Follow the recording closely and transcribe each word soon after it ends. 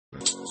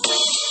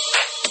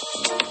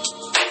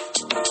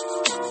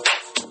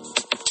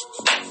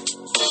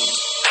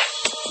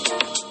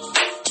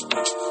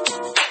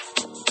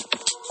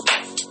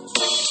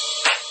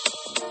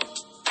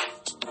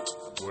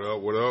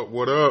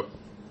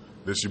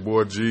This your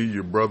boy G,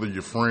 your brother,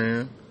 your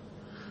friend.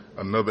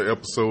 Another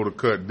episode of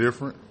Cut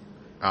Different.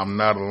 I'm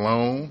not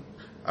alone.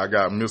 I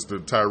got Mr.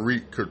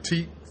 Tyreek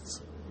Critiques.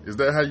 Is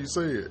that how you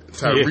say it?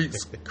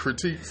 Tyreek's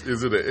Critiques.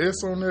 Is it an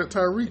S on that?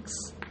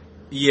 Tyreek's?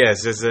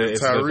 Yes, it's an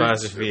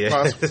apostrophe.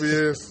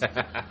 Apostrophe S.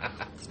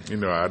 You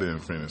know, I didn't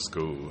finish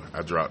school.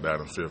 I dropped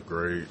out in 5th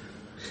grade.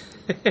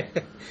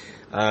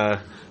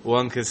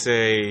 One could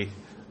say,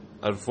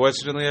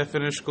 unfortunately, I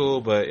finished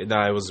school, but no,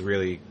 it was a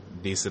really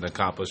decent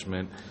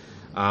accomplishment.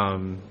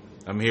 I'm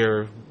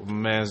here with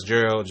my man's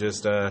Gerald.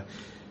 Just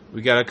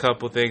we got a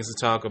couple things to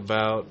talk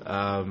about.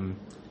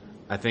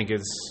 I think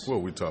it's... What are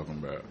we talking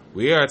about?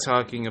 We are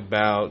talking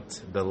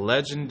about the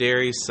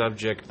legendary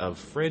subject of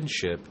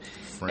friendship.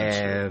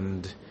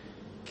 And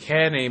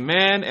can a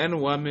man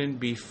and woman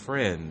be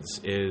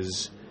friends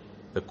is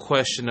the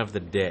question of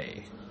the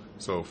day.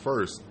 So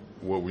first,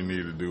 what we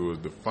need to do is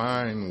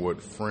define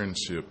what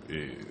friendship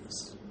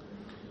is.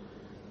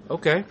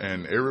 Okay.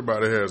 And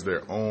everybody has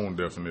their own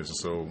definition.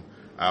 So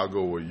I'll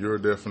go with your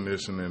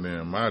definition and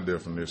then my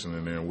definition,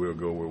 and then we'll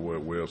go with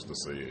what Webster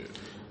said.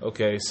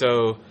 Okay,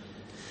 so,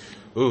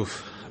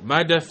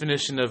 my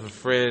definition of a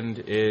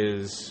friend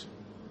is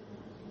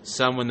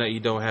someone that you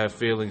don't have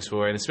feelings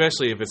for, and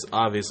especially if it's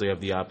obviously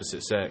of the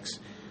opposite sex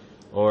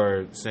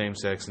or same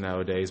sex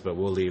nowadays, but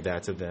we'll leave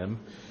that to them.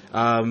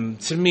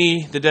 To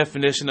me, the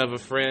definition of a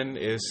friend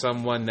is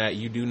someone that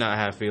you do not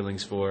have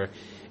feelings for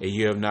and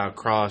you have not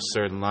crossed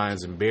certain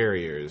lines and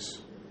barriers.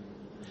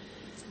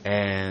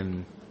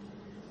 And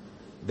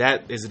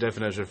that is the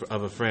definition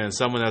of a friend.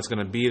 Someone that's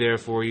going to be there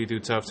for you through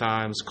tough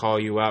times,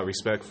 call you out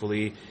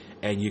respectfully,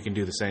 and you can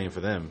do the same for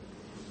them.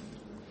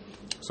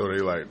 So they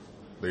like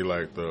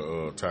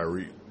the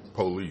Tyreek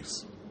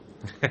police.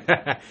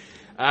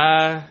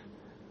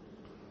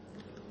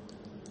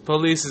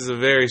 Police is a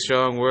very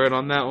strong word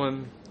on that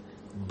one,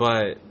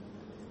 but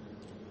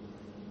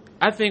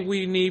I think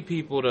we need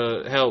people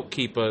to help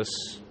keep us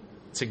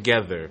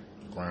together,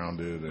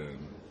 grounded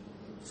and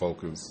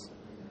focused.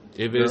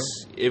 If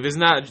it's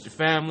not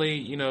family,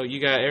 you know,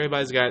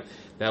 everybody's got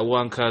that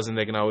one cousin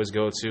they can always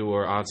go to,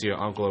 or auntie or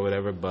uncle or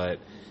whatever, but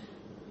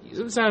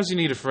sometimes you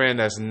need a friend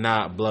that's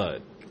not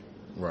blood.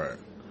 Right.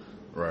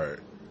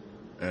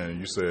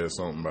 And you said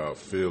something about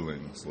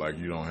feelings, like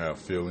you don't have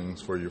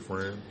feelings for your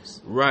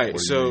friends? Right. Or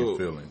so you need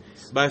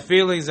feelings? By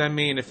feelings, I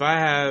mean, if I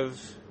have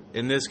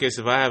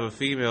a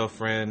female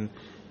friend,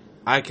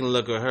 I can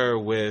look at her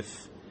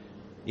with,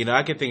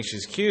 I can think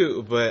she's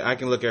cute, but I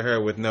can look at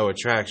her with no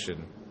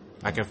attraction.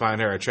 I can find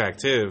her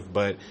attractive,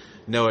 but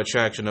no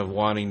attraction of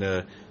wanting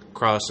to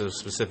cross a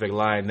specific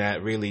line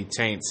that really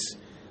taints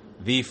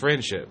the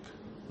friendship.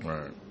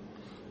 Right.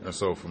 And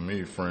so for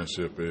me,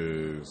 friendship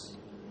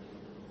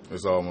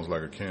it's almost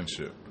like a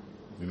kinship.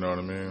 You know what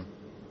I mean?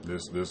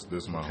 This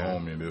my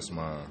homie, this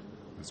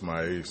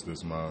my ace,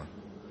 this my,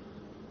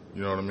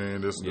 you know what I mean?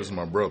 This is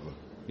my brother.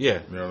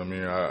 Yeah. You know what I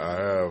mean? I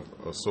have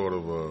a sort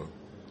of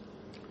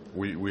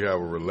we have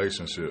a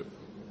relationship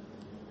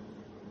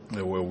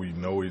where we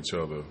know each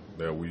other,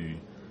 that we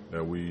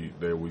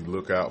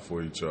look out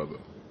for each other.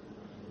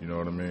 You know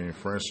what I mean?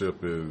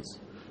 Friendship is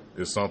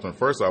something.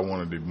 First, I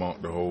want to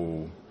debunk the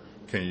whole,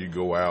 can you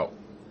go out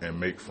and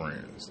make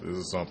friends? This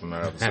is something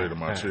I have to say to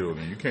my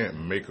children. You can't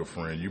make a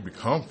friend. You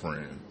become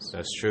friends.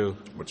 That's true.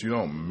 But you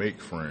don't make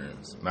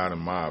friends, not in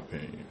my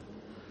opinion.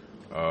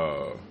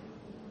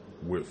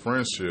 With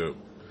friendship,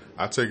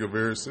 I take it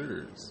very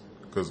serious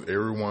because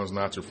everyone's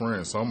not your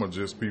friend. Some are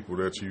just people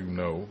that you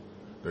know,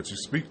 that you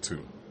speak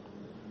to.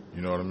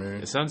 You know what I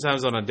mean?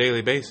 Sometimes on a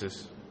daily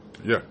basis.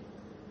 Yeah,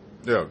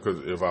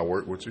 because if I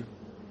work with you,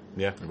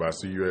 if I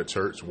see you at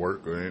church,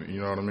 work, or any,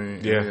 you know what I mean?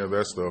 Yeah. Any of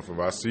that stuff, if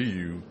I see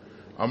you,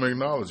 I'm going to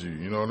acknowledge you,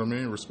 you know what I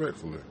mean?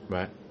 Respectfully.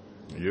 Right.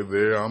 You're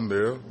there, I'm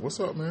there. What's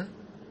up, man?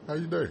 How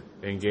you day?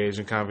 Engage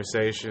in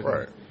conversation.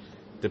 Right.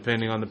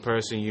 Depending on the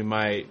person, you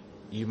might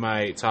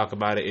talk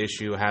about an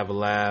issue, have a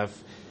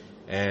laugh.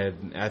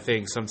 And I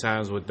think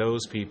sometimes with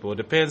those people, it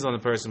depends on the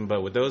person,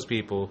 but with those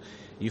people,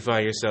 you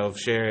find yourself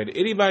sharing,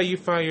 anybody you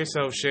find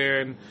yourself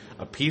sharing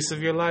a piece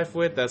of your life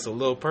with that's a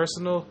little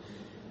personal,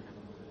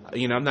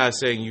 I'm not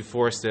saying you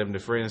forced them to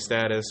friend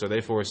status or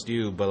they forced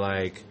you, but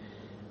like,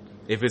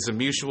 if it's a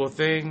mutual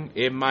thing,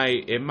 it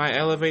might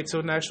elevate to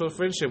an actual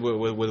friendship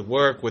with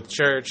work, with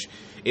church,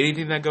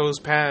 anything that goes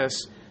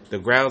past the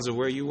grounds of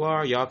where you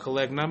are. Y'all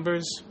collect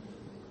numbers.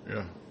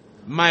 Yeah.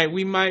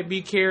 We might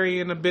be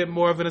carrying a bit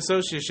more of an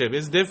associateship.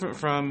 It's different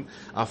from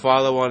a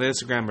follow on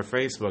Instagram or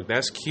Facebook.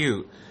 That's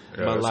cute.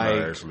 Yeah, but that's like,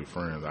 not actually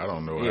friends. I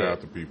don't know half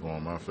the people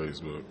on my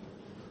Facebook.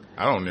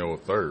 I don't know a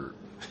third,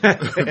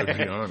 to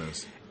be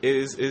honest.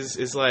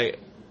 It's like,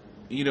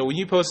 when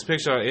you post a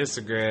picture on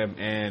Instagram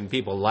and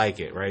people like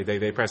it, right?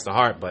 They press the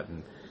heart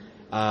button.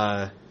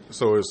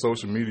 So is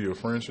social media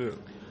friendship?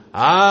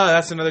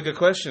 That's another good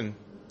question.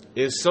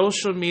 Is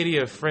social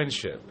media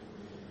friendship?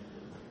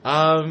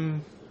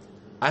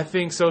 I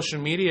think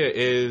social media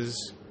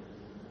is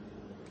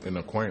an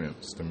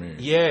acquaintance to me.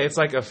 Yeah, it's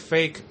like a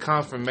fake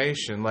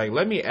confirmation. Like,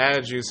 let me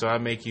add you so I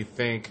make you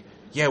think,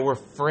 yeah, we're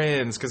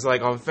friends. Because,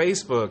 like, on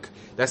Facebook,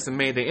 that's the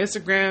main thing.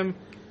 Instagram,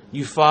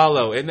 You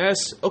follow, and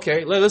that's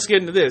okay. Let's get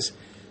into this.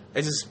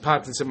 It just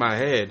popped into my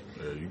head.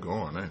 Yeah, you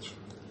going, ain't you?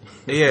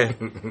 Yeah.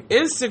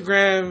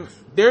 Instagram,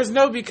 there's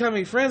no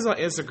becoming friends on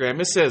Instagram.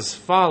 It says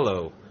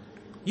follow.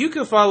 You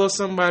can follow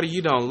somebody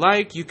you don't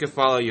like. You can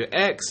follow your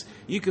ex.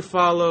 You can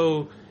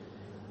follow,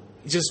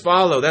 just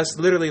follow. That's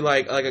literally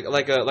like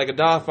a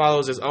dog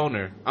follows his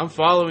owner. I'm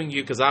following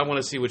you because I want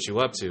to see what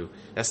you're up to.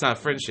 That's not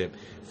friendship.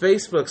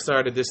 Facebook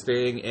started this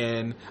thing,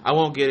 and I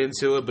won't get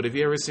into it, but if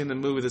you ever seen the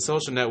movie The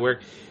Social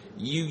Network,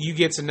 you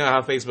get to know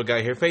how Facebook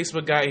got here.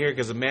 Facebook got here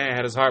because a man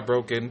had his heart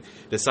broken,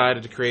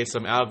 decided to create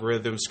some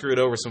algorithm, screwed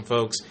over some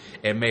folks,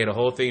 and made a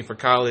whole thing for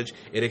college.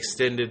 It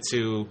extended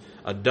to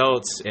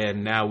adults,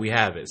 and now we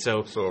have it.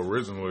 So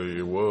originally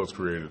it was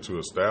created to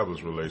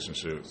establish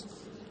relationships,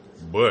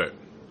 but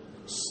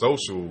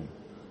social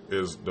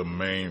is the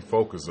main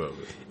focus of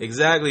it.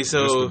 Exactly.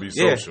 So just to be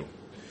social.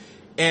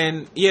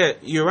 And yeah,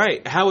 you're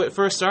right. How it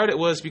first started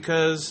was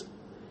because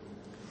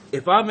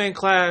if I'm in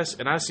class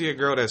and I see a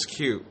girl that's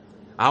cute,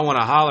 I want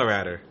to holler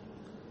at her.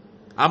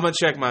 I'm going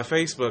to check my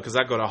Facebook because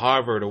I go to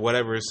Harvard or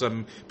whatever,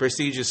 some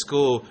prestigious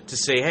school, to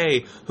say,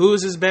 hey,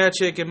 who's this bad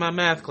chick in my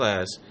math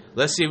class?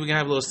 Let's see if we can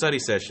have a little study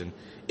session.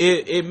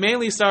 It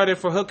mainly started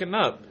for hooking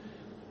up,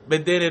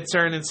 but then it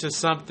turned into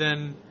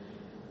something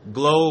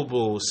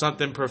global,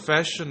 something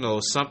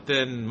professional,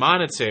 something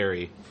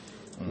monetary,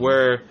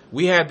 where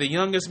we had the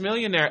youngest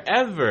millionaire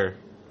ever,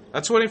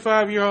 a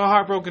 25-year-old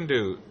heartbroken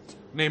dude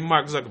named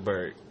Mark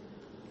Zuckerberg.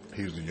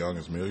 He's the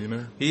youngest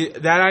millionaire?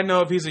 That I know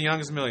of, he's the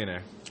youngest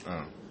millionaire.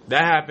 Oh.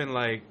 That happened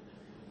like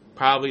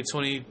probably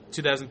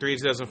 2003,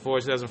 2004,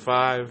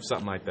 2005,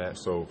 something like that.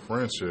 So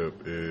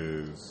friendship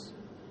is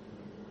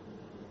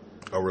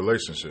a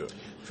relationship.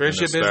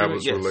 Friendship an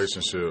established is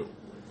relationship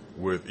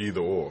with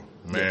either or,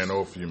 man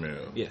or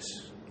female. Yes.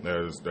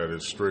 That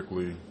is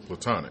strictly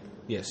platonic.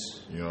 Yes.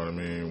 You know what I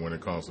mean? When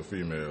it comes to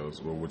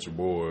females, or with your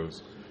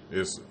boys,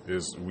 it's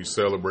we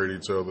celebrate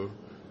each other.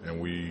 And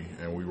we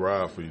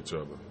ride for each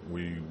other.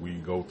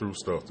 We go through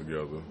stuff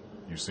together.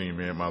 You've seen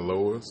me at my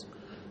lowest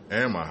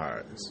and my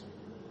highest.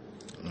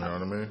 You know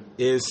what I mean?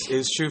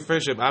 It's true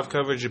friendship. I've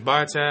covered your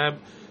bar tab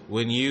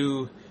when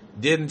you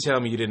didn't tell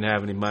me you didn't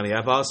have any money.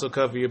 I've also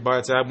covered your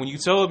bar tab when you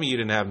told me you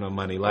didn't have no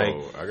money. Like,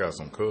 I got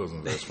some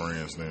cousins that's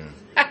friends then.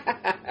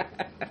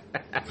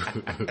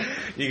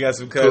 You got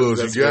some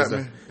cousins. Cuz you got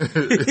me?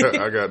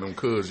 I got them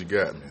cuz you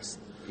got me.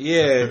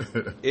 Yeah,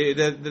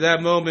 that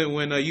moment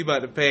when you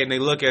about to pay and they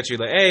look at you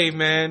like, hey,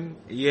 man,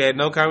 you had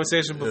no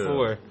conversation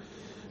before. Yeah.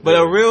 But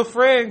a real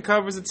friend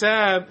covers the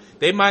tab.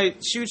 They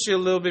might shoot you a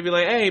little bit, be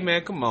like, hey,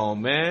 man, come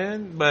on,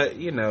 man. But,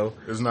 you know.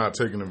 It's not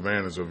taking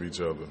advantage of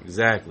each other.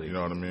 Exactly. You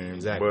know what I mean?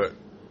 Exactly. But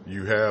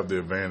you have the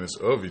advantage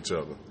of each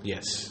other.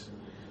 Yes.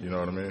 You know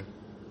what I mean?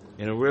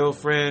 And a real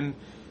friend,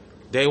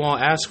 they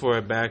won't ask for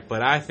it back,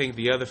 but I think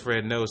the other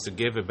friend knows to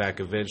give it back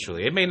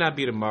eventually. It may not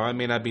be tomorrow. It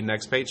may not be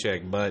next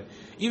paycheck, but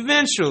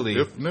eventually.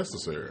 If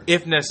necessary.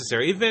 If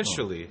necessary.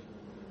 Eventually.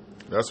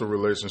 That's a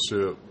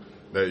relationship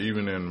that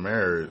even in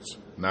marriage,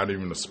 not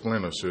even a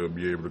splinter should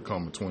be able to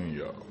come between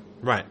y'all.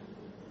 Right.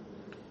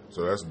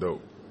 So that's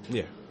dope.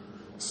 Yeah.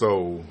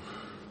 So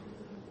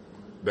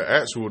the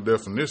actual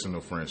definition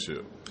of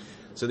friendship.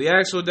 So the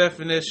actual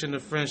definition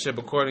of friendship,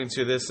 according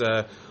to this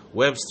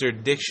Webster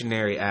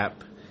Dictionary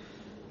app,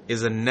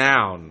 is a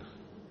noun.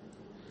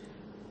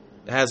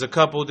 It has a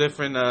couple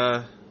different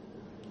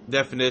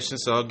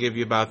definitions, so I'll give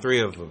you about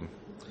 3 of them.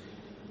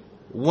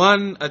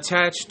 One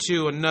attached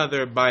to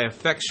another by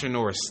affection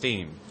or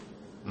esteem.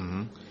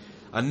 Mm-hmm.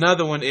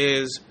 Another one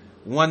is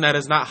one that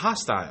is not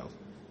hostile.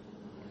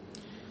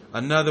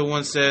 Another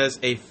one says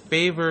a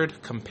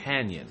favored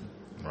companion.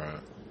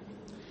 Right.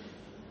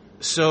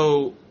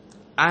 So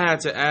I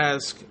had to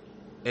ask,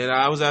 and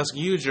I was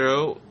asking you,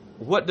 Joe,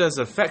 what does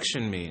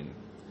affection mean?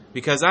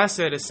 Because I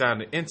said it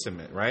sounded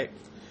intimate, right?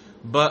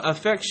 But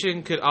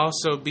affection could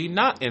also be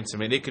not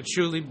intimate. It could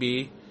truly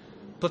be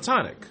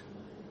platonic.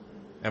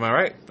 Am I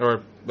right?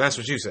 Or that's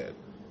what you said?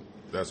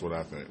 That's what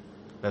I think.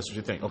 That's what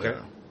you think. Okay.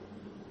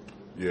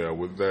 Yeah,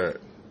 with that.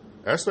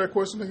 Ask that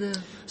question again.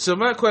 So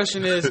my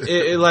question is,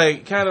 it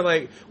like kind of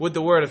like with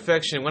the word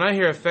affection. When I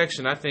hear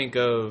affection, I think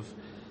of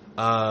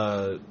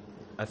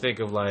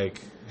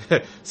like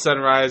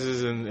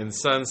sunrises and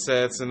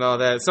sunsets and all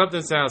that.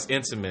 Something sounds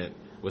intimate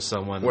with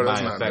someone. Well,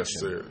 that's not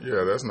affection. necessarily.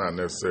 Yeah, that's not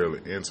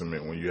necessarily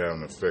intimate when you have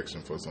an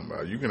affection for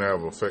somebody. You can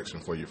have affection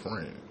for your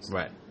friends.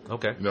 Right.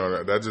 Okay. You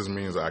know, that just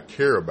means I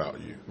care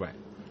about you. Right.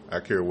 I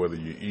care whether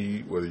you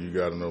eat, whether you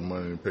got enough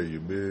money to pay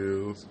your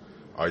bills.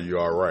 Are you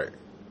all right?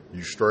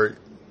 You straight?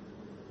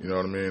 You know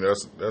what I mean?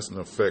 That's an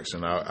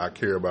affection. I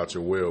care about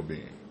your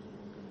well-being.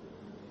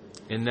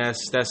 And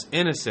that's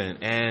innocent.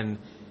 And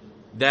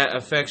that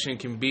affection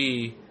can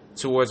be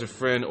towards a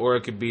friend, or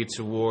it could be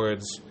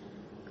towards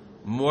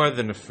more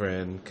than a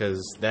friend.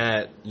 Because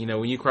that, you know,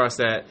 when you cross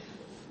that,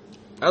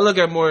 I look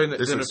at more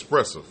than it's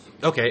expressive.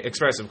 Okay,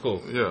 expressive,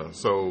 cool. Yeah,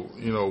 so,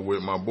 you know,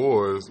 with my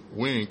boys,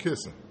 we ain't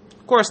kissing.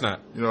 Of course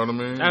not. You know what I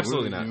mean?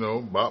 Absolutely not. You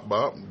know, bop,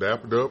 bop,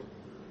 dap it up,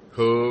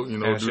 hug, you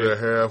know, do that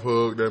half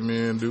hug that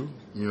men do.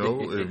 You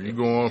know, if you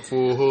go on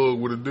full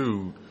hug with a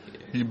dude,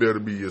 he better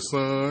be your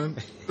son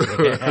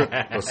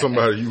or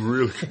somebody you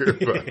really care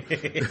about.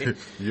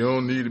 You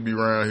don't need to be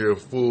around here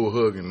full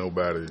hugging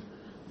nobody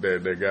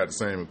that got the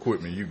same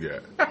equipment you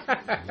got.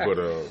 But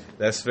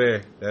that's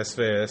fair. That's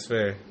fair. That's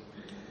fair.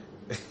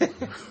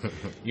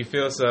 You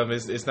feel something?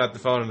 It's not the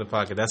phone in the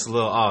pocket. That's a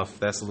little off.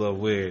 That's a little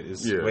weird.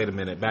 Wait a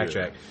minute.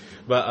 Backtrack. Yeah.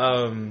 But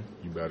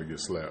you about to get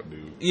slapped,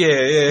 dude.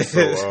 Yeah.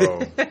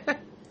 So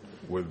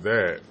with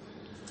that,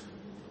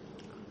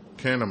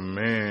 can a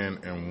man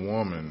and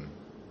woman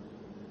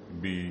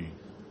be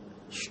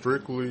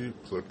strictly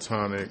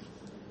platonic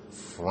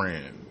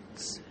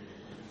friends?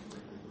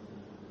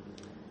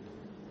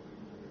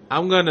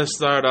 I'm gonna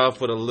start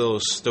off with a little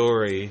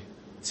story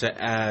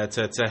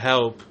to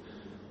help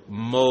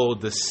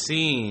mold the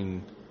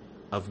scene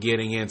of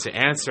getting into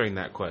answering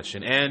that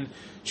question. And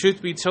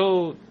truth be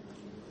told,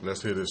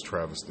 let's hear this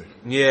travesty.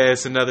 Yeah,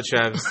 it's another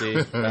travesty.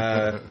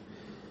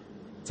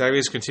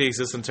 Tyreek's critiques,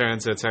 this in turn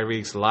to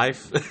Tyreek's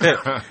life.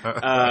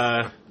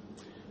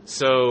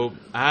 So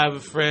I have a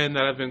friend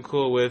that I've been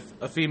cool with,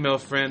 a female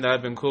friend that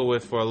I've been cool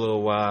with for a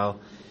little while.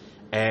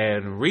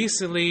 And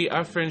recently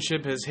our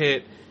friendship has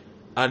hit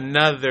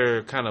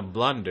another kind of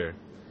blunder.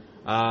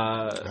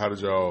 How did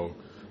y'all,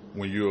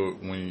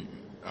 when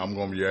I'm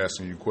going to be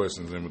asking you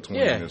questions in between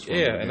this.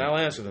 Yeah, and I'll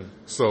answer them.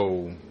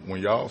 So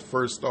when y'all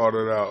first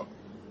started out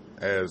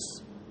as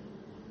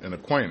an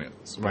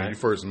acquaintance, when you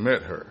first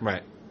met her,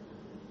 right?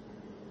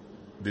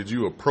 Did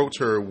you approach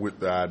her with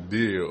the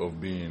idea of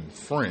being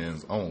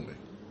friends only?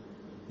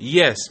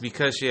 Yes,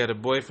 because she had a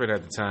boyfriend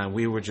at the time.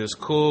 We were just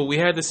cool. We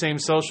had the same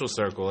social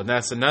circle, and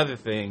that's another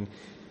thing.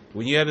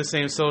 When you have the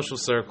same social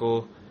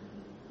circle,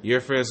 you're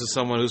friends with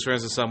someone who's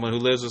friends with someone who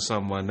lives with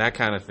someone, that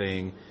kind of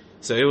thing.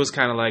 So it was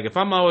kind of like, if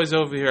I'm always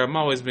over here, I'm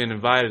always being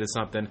invited to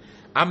something,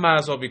 I might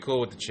as well be cool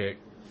with the chick.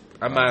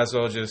 I might as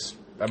well just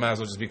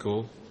be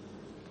cool.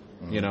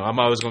 Mm-hmm. You know, I'm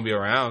always going to be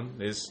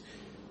around.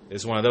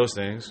 It's one of those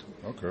things.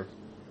 Okay.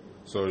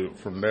 So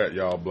from that,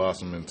 y'all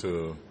blossom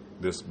into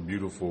this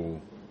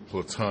beautiful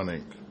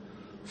platonic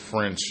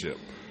friendship.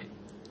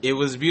 It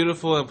was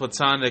beautiful and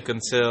platonic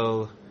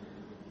until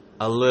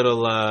a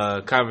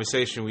little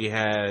conversation we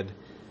had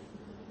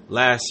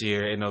last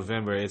year in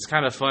November. It's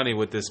kind of funny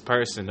with this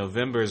person.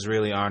 Novembers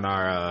really aren't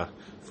our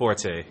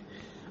forte.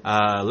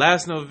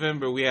 Last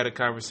November, we had a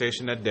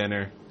conversation at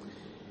dinner.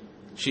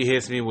 She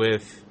hits me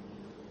with,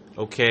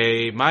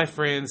 okay, my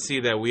friends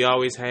see that we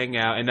always hang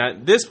out. And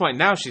at this point,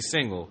 now she's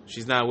single.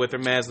 She's not with her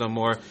mans no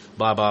more.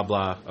 Blah, blah,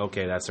 blah.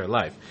 Okay, that's her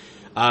life.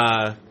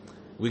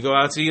 We go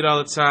out to eat all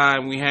the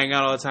time. We hang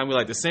out all the time. We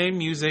like the same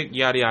music,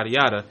 yada, yada,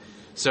 yada.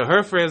 So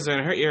her friends are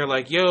in her ear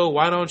like, yo,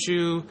 why don't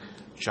you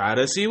try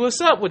to see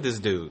what's up with this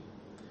dude?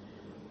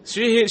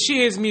 She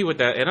hits me with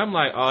that, and I'm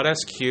like, oh,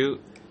 that's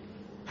cute.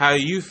 How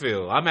do you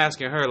feel? I'm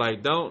asking her,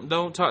 like,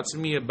 don't talk to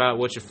me about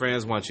what your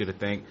friends want you to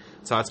think.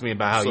 Talk to me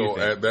about how you think.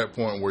 So at that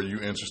point, were you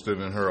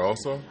interested in her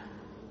also?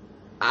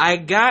 I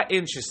got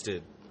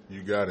interested.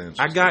 You got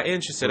interested. I got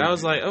interested. I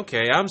was like,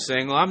 okay, I'm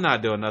single. I'm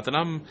not doing nothing.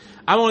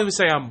 I won't even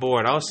say I'm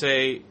bored. I'll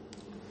say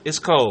it's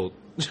cold.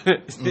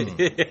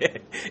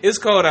 It's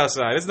cold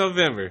outside. It's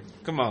November.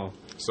 Come on.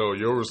 So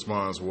your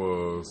response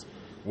was,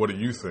 what do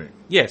you think?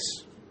 Yes.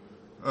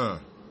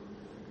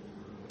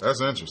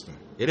 That's interesting.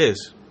 It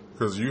is.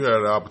 Because you had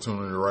the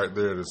opportunity right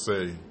there to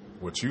say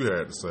what you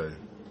had to say,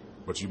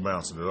 but you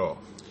bounced it off.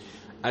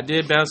 I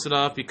did bounce it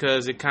off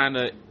because it kind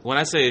of, when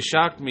I say it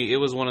shocked me, it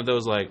was one of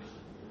those like,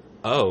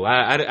 oh,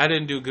 I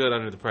didn't do good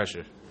under the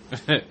pressure.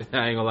 I ain't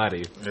gonna lie to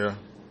you. Yeah.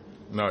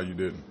 No, you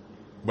didn't.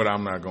 But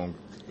I'm not gonna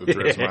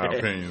address my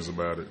opinions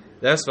about it.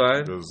 That's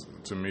fine. Because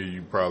to me,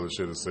 you probably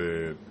should have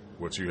said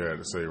what you had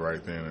to say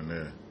right then and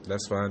there.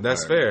 That's fine.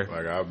 That's fair.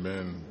 Like I've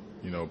been,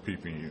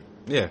 peeping you.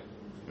 Yeah.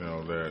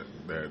 That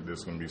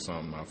this gonna be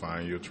something. I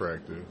find you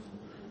attractive.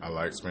 I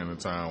like spending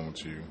time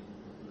with you.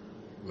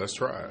 Let's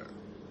try it.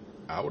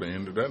 I would have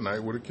ended that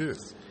night with a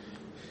kiss.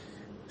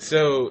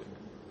 So,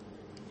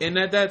 and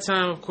at that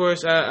time, of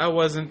course, I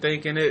wasn't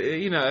thinking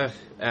it.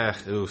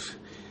 Oof.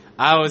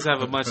 I always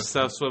have a bunch of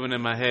stuff swimming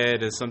in my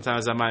head, and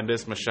sometimes I might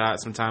miss my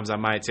shot. Sometimes I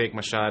might take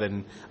my shot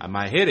and I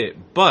might hit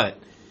it. But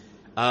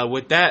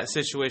with that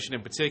situation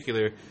in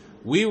particular,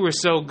 we were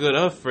so good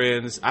of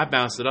friends. I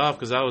bounced it off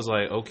because I was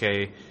like,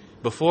 okay,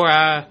 before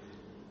I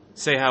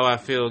say how I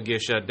feel and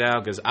get shut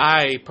down, because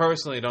I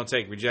personally don't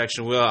take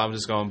rejection well. I'm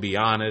just going to be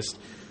honest.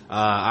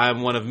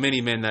 I'm one of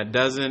many men that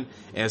doesn't,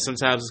 and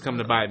sometimes it's come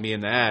to bite me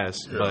in the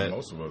ass. Yeah, but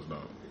most of us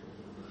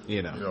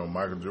don't.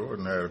 Michael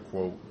Jordan had a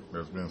quote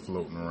that's been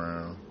floating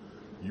around.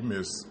 You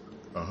miss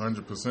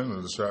 100%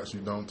 of the shots you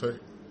don't take.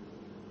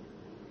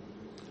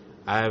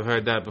 I have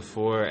heard that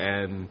before,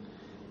 and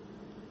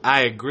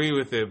I agree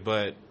with it,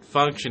 but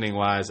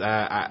functioning-wise,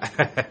 I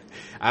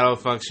don't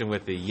function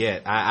with it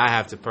yet. I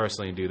have to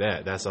personally do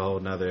that. That's a whole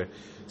nother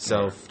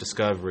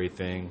self-discovery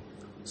thing.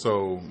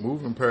 So,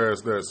 moving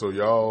past that, so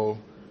y'all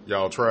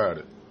tried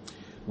it.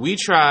 We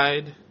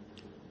tried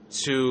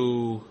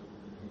to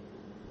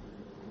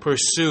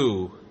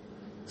pursue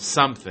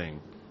something.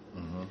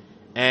 Mm-hmm.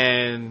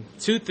 And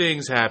two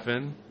things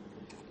happened.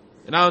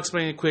 and I'll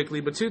explain it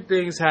quickly. But two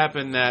things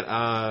happened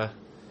that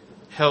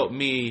helped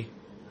me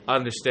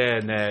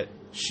understand that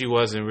she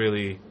wasn't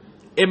really.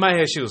 In my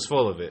head, she was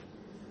full of it.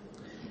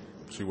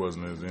 She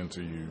wasn't as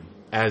into you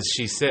as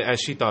she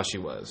thought she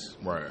was.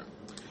 Right.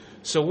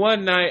 So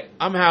one night,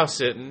 I'm house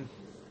sitting.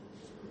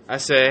 I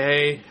say,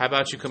 hey, how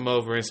about you come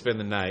over and spend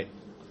the night?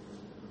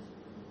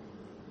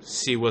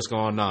 See what's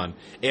going on.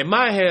 In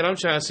my head, I'm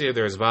trying to see if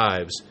there's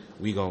vibes.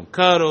 We gonna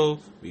cuddle.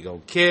 We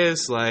gonna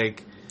kiss.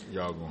 Like,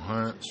 y'all gonna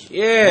hunch.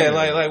 Yeah,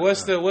 like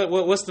what's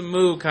the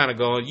mood kind of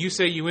going? You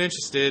say you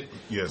interested.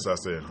 Yes, I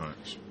said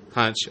hunch.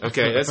 Hunch.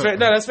 Okay, that's fair.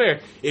 No, that's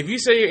fair. If you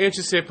say you're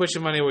interested, put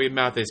your money where your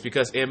mouth is.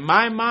 Because in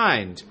my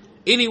mind,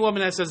 any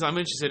woman that says I'm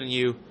interested in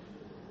you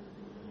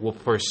will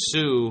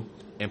pursue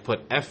and put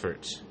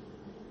effort.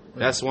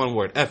 That's one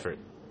word, effort.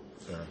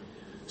 Yeah.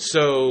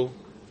 So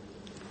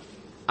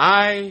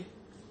I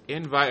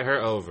invite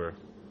her over.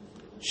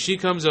 She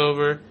comes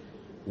over.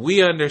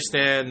 We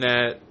understand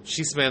that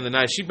she's spending the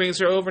night. She brings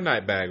her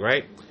overnight bag,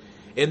 right?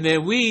 And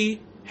then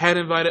we had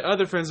invited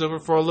other friends over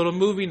for a little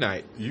movie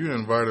night. You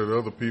invited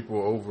other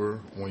people over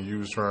when you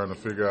was trying to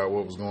figure out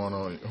what was going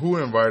on. Who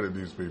invited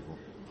these people?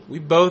 We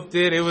both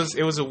did. It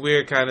was a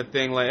weird kind of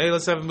thing. Like, hey,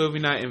 let's have a movie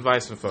night.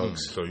 Invite some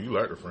folks. So you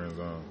like the friend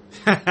zone?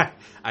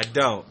 I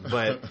don't.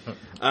 But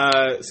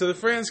so the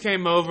friends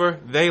came over.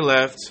 They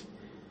left.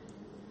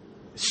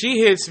 She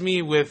hits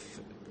me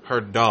with her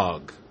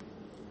dog.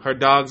 Her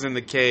dog's in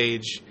the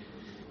cage,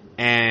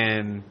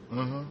 and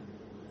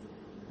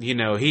you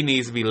know he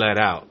needs to be let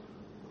out.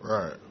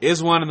 Right.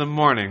 It's 1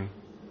 a.m,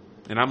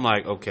 and I'm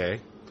like,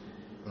 okay.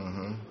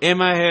 In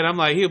my head, I'm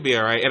like, he'll be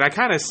all right. And I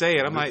kind of say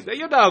it. I'm like,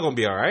 your dog gonna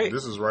be all right.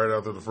 This is right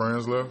after the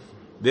friends left?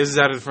 This is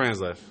after the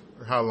friends left.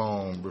 How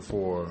long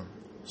before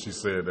she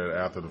said that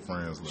after the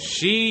friends left?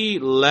 She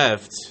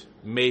left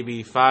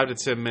maybe 5 to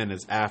 10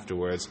 minutes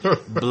afterwards,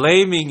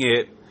 blaming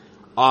it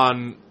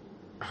on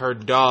her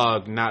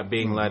dog not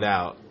being let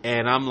out.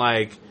 And I'm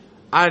like,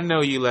 I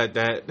know you let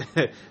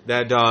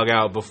that dog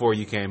out before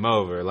you came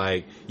over.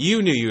 Like,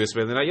 you knew you were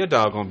spending the night. Your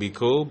dog gonna be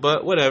cool,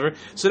 but whatever.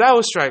 So that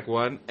was strike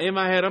one. In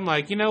my head, I'm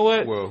like, you know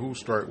what? Well, whose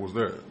strike was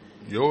that?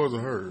 Yours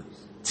or hers?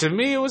 To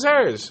me, it was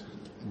hers.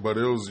 But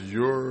it was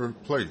your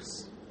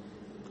place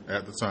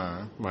at the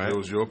time. Right. It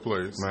was your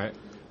place. Right.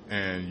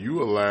 And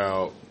you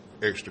allowed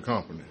extra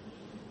company,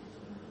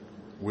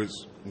 which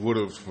would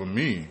have, for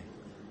me,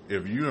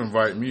 if you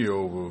invite me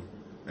over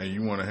and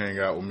you want to hang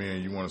out with me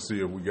and you want to see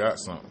if we got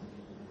something,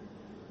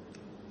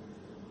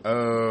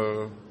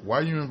 why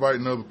are you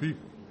inviting other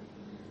people?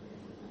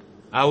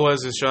 I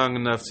wasn't strong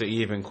enough to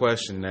even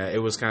question that. It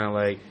was kind of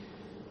like,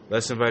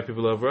 let's invite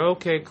people over.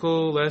 Okay,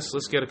 cool. Let's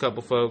get a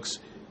couple folks,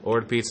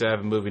 order pizza, have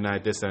a movie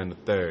night, this, that, and the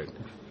third.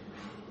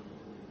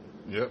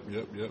 Yep.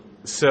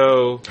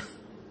 So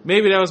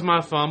maybe that was my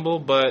fumble,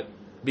 but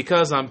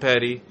because I'm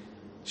petty,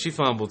 she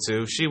fumbled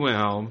too. She went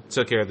home,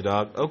 took care of the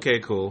dog. Okay,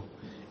 cool.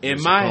 In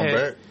my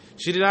head,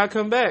 she did not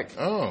come back.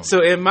 Oh.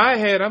 So in my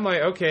head, I'm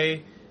like,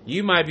 okay,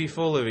 you might be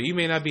full of it. You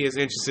may not be as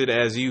interested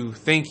as you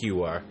think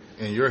you are.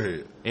 In your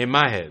head. In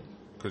my head.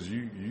 Because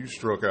you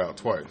struck out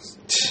twice.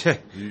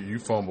 you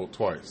fumbled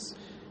twice.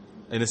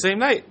 In the same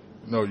night?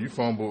 No, you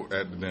fumbled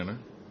at the dinner.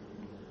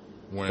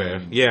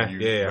 When you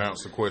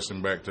bounced the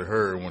question back to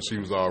her when she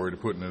was already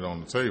putting it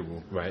on the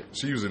table. Right.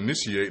 She was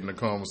initiating the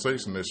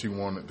conversation that she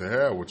wanted to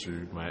have with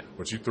you. Right.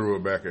 But you threw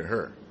it back at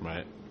her.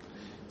 Right.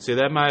 See,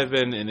 that might have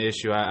been an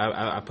issue.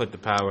 I put the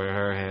power in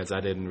her hands.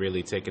 I didn't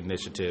really take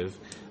initiative.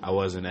 I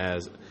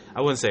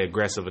wouldn't say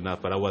aggressive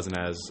enough, but I wasn't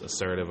as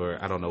assertive, or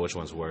I don't know which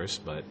one's worse,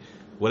 but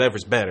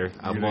whatever's better,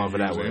 I'm going for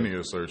that one. Any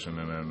assertion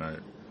in that night.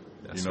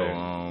 That's fair.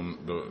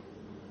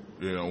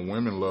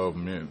 Women love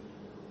men.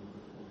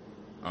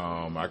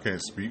 I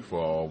can't speak for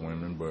all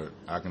women, but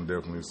I can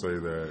definitely say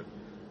that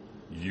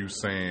you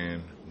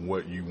saying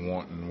what you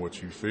want and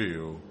what you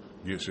feel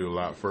gets you a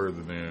lot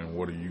further than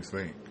what do you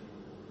think.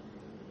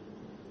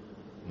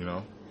 You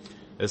know?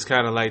 It's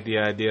kind of like the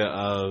idea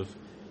of,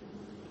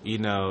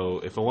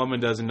 if a woman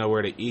doesn't know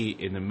where to eat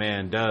and the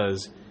man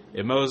does,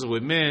 and most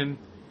with men,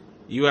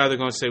 you either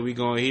going to say we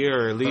going here,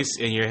 or at least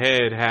in your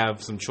head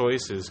have some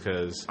choices.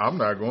 Because I'm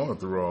not going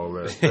through all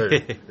that.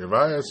 Hey, if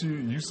I ask you,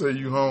 you say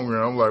you hungry,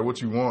 and I'm like,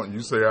 what you want?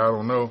 You say I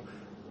don't know.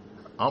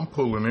 I'm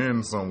pulling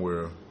in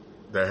somewhere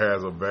that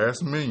has a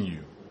vast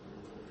menu,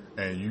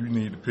 and you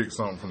need to pick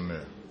something from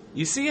there.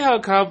 You see how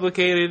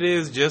complicated it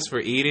is just for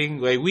eating?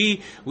 Like,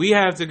 we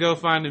have to go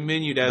find a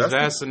menu that's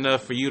vast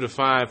enough for you to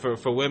find,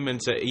 for women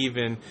to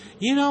even,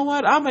 you know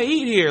what, I'm going to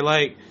eat here.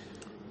 Like,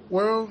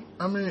 well,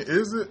 I mean,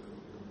 is it?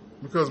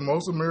 Because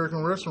most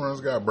American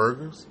restaurants got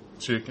burgers,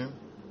 chicken,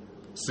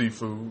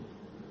 seafood,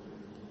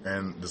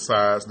 and the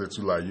sides that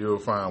you like. You'll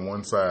find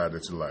one side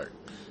that you like.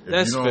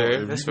 That's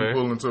fair. If you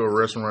pull into a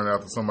restaurant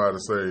after somebody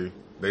say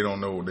they don't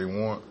know what they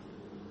want,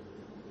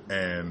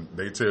 and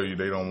they tell you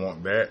they don't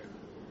want that,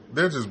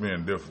 they're just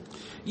being different.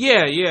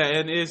 Yeah,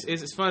 and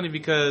it's funny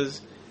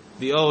because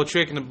the old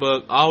trick in the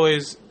book,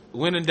 always,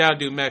 when in doubt,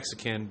 do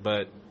Mexican,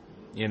 but,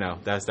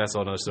 that's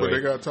all no story. But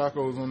they got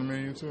tacos on the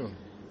menu, too.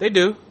 They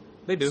do.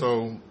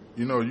 So,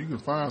 you can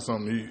find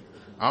something to eat.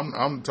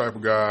 I'm the type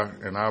of guy,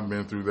 and I've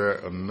been through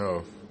that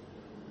enough,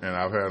 and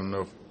I've had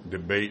enough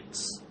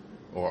debates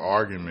or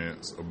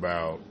arguments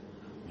about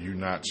you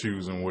not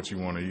choosing what you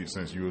want to eat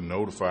since you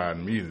notified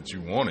me that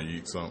you want to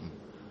eat something.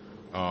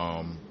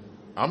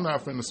 I'm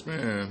not finna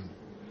spend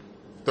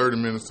 30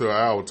 minutes to an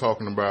hour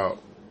talking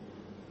about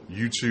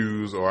you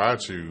choose or I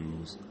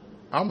choose.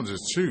 I'm gonna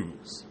just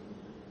choose.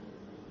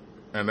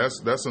 And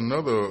that's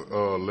another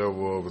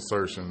level of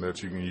assertion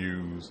that you can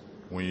use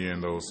when you're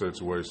in those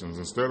situations.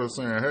 Instead of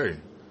saying, hey,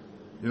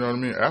 you know what I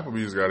mean?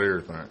 Applebee's got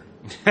everything.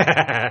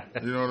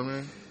 You know what I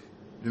mean?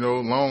 You know,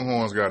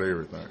 Longhorns got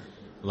everything.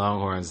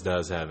 Longhorns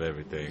does have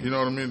everything. You know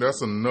what I mean?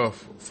 That's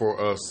enough for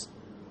us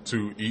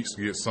to each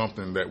get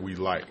something that we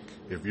like.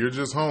 If you're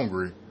just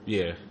hungry,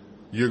 yeah,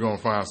 you're going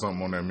to find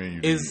something on that menu.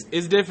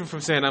 It's different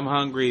from saying I'm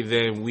hungry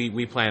than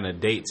we plan a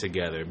date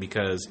together,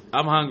 because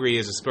I'm hungry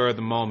is a spur of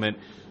the moment.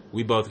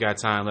 We both got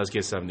time. Let's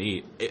get something to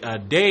eat. A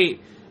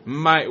date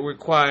might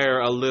require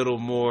a little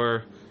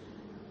more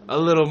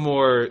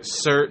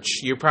search.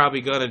 You're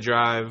probably going to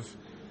drive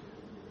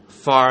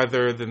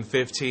farther than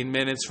 15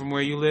 minutes from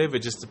where you live.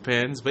 It just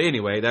depends. But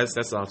anyway,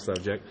 that's off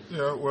subject.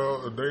 Yeah,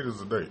 well, a date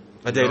is a date.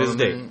 A date is a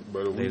date.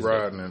 But if we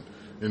riding and,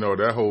 you know,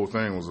 that whole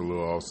thing was a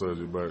little off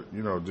subject. But,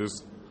 you know,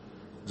 just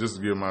to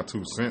give my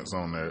 2 cents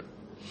on that,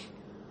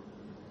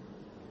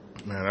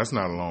 man, that's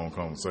not a long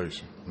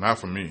conversation. Not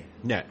for me.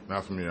 Yeah.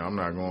 Not for me. I'm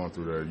not going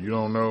through that. You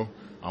don't know,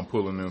 I'm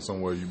pulling in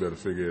somewhere. You better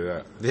figure it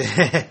out.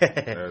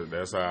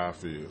 That's how I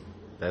feel.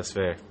 That's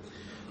fair.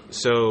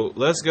 So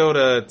let's go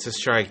to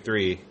strike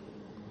 3.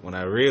 When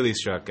I really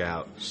struck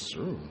out.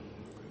 Sure.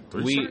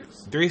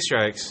 3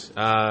 strikes.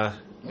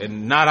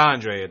 And not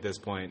Andre at this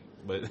point,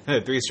 but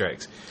 3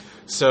 strikes.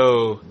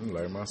 So you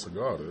light my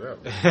cigar to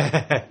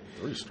that.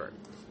 3 strikes.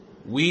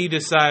 We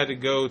decided to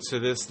go to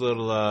this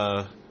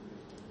little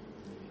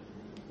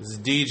this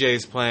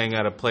DJ's playing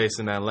at a place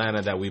in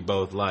Atlanta that we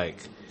both like.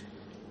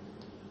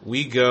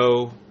 We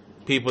go,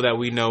 people that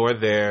we know are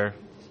there.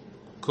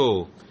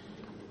 Cool.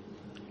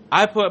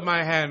 I put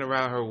my hand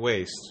around her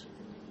waist,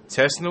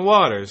 testing the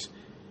waters.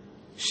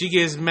 She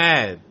gets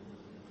mad.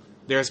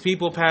 There's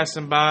people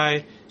passing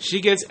by.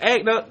 She gets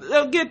angry.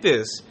 Now, get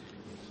this.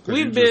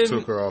 You just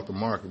took her off the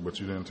market, but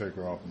you didn't take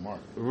her off the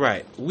market.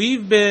 Right.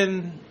 We've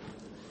been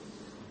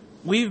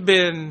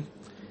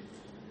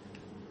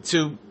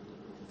to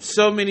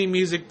so many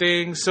music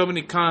things, so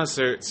many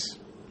concerts.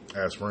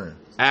 As friends.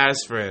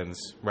 As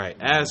friends. Right.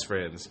 As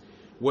friends.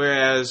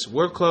 Whereas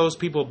we're close,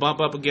 people bump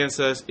up against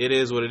us. It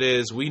is what it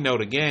is. We know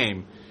the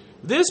game.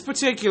 This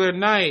particular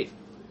night,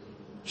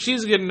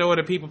 she's getting to know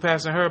the people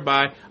passing her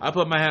by. I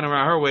put my hand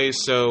around her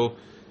waist, so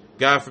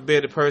God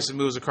forbid the person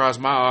moves across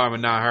my arm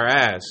and not her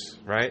ass,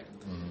 right?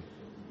 Mm-hmm.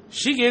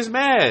 She gets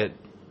mad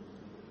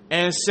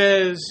and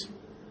says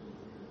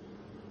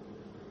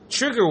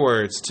trigger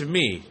words to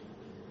me.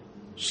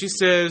 She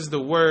says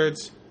the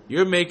words,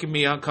 "You're making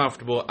me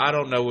uncomfortable. I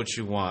don't know what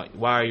you want.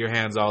 Why are your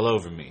hands all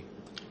over me?"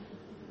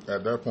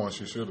 At that point,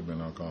 she should have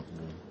been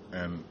uncomfortable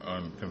and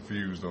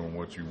confused on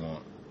what you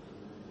want.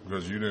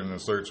 Because you didn't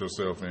insert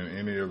yourself in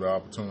any of the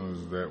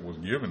opportunities that was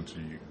given to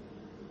you.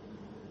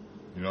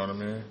 You know what I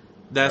mean?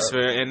 That's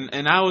fair.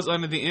 And I was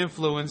under the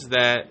influence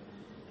that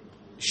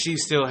she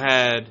still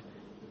had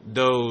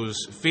those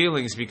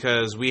feelings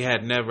because we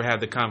had never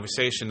had the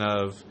conversation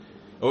of,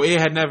 or it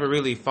had never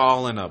really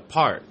fallen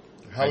apart.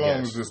 How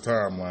long is this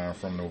timeline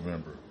from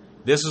November?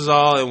 This was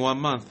all in 1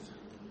 month.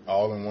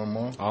 All in 1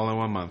 month? All in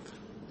 1 month.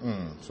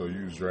 So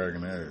you was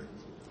dragging ass.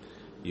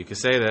 You could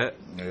say that.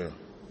 Yeah.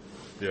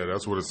 Yeah,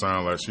 that's what it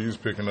sounded like. She was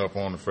picking up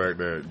on the fact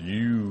that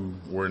you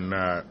were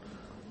not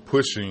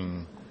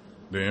pushing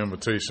the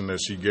invitation that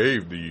she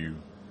gave to you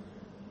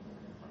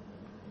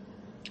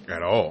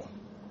at all.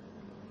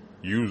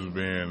 You was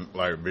being,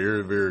 like,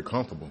 very, very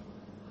comfortable.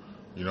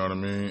 You know what I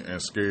mean? And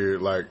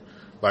scared.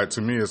 Like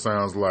to me, it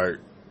sounds like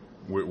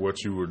with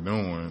what you were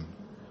doing,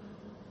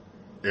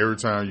 every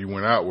time you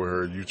went out with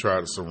her, you tried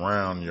to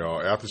surround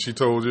y'all. After she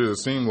told you, it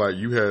seemed like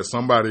you had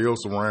somebody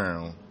else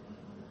around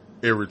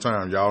every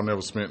time. Y'all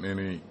never spent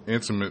any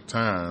intimate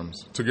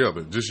times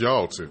together, just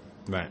y'all two.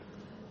 Right.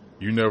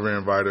 You never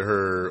invited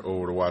her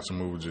over to watch a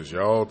movie, just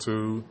y'all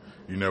two.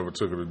 You never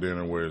took her to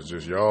dinner where it's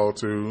just y'all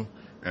two.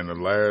 And the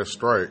last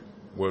strike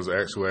was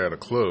actually at a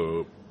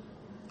club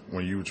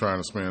when you were trying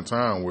to spend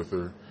time with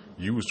her.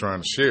 You was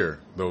trying to share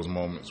those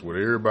moments with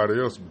everybody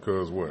else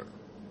because what?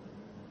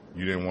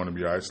 You didn't want to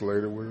be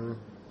isolated with her?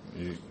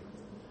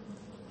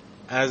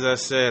 As I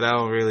said, I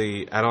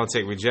don't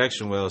take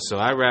rejection well, so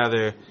I'd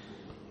rather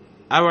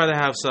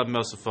have something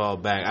else to fall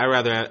back. I'd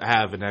rather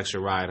have an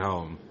extra ride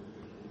home,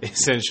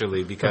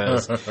 essentially,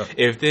 because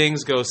if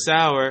things go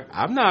sour,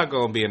 I'm not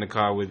going to be in the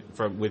car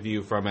with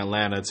you from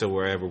Atlanta to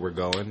wherever we're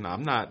going.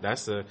 I'm not.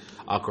 That's an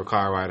awkward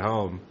car ride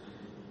home.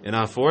 And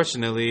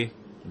unfortunately,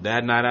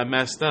 that night I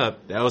messed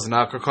up. That was an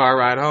awkward car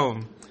ride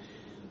home.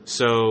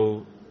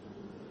 So,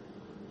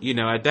 you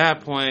know, at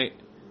that point,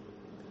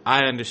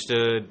 I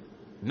understood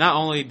not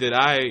only did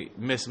I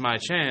miss my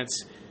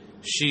chance,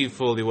 she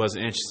fully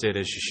wasn't interested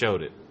and she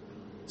showed it.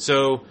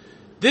 So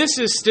This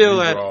is still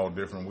These were all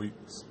different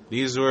weeks.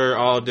 These were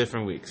all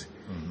different weeks.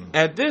 Mm-hmm.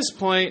 At this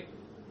point,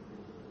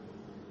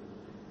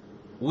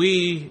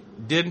 we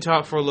didn't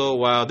talk for a little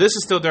while. This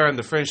is still during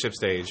the friendship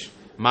stage,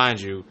 mind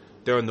you,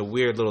 during the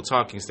weird little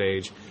talking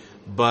stage.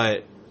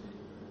 But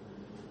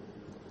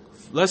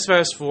let's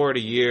fast forward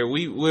a year.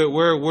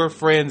 We're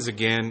friends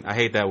again. I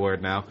hate that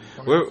word now.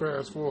 We're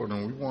fast forward,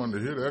 and we wanted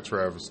to hear that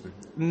travesty.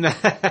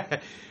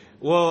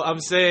 Well, I'm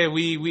saying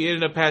we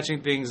ended up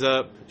patching things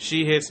up.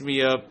 She hits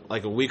me up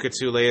like a week or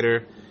two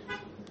later.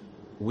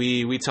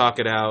 We talk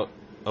it out.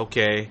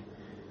 Okay,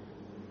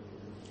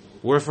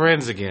 we're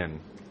friends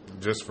again.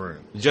 Just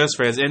friends. Just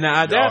friends. And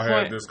at that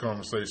point, had this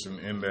conversation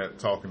in that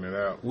talking it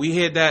out. We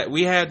had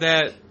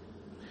that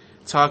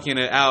talking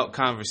it out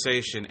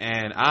conversation,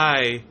 and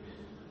I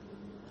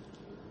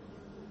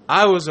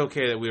was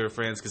okay that we were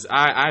friends because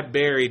I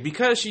buried,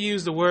 because she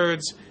used the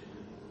words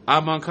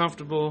 "I'm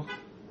uncomfortable"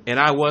 and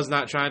I was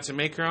not trying to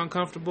make her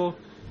uncomfortable.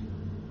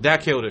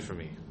 That killed it for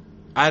me.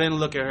 I didn't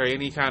look at her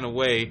any kind of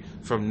way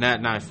from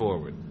that night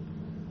forward.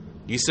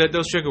 You said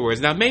those trigger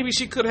words. Now maybe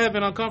she could have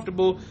been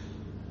uncomfortable.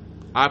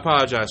 I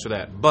apologize for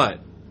that. But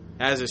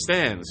as it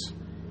stands,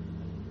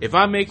 if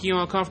I make you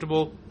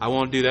uncomfortable, I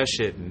won't do that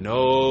shit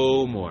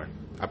no more.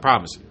 I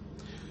promise you.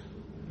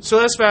 So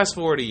let's fast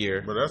forward a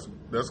year. But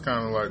that's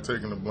kind of like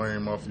taking the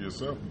blame off of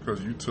yourself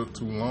because you took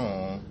too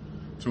long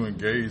to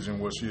engage in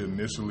what she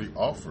initially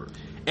offered.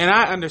 And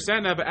I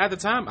understand that, but at the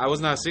time, I was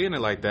not seeing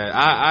it like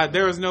that.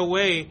 There was no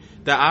way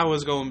that I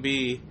was going to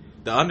be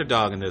the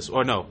underdog in this.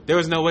 Or no, there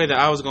was no way that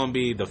I was going to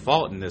be the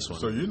fault in this one.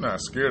 So you're not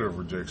scared of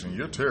rejection.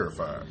 You're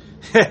terrified.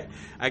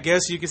 I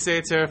guess you could say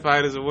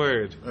terrified is a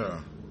word.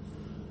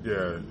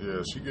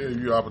 Yeah. She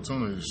gave you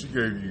opportunities. She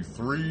gave you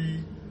 3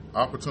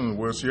 opportunities.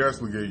 Well, she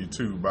actually gave you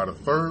 2. By the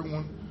 3rd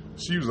one,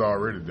 she was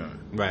already done.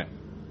 Right.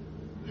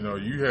 You know,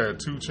 you had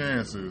 2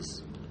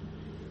 chances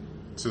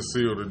to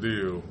seal the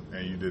deal,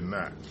 and you did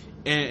not.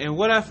 And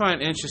what I find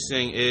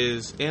interesting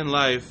is in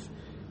life,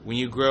 when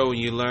you grow and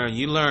you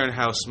learn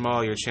how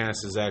small your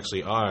chances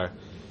actually are.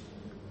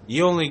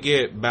 You only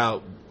get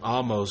about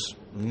almost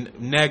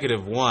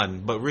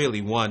 -1, but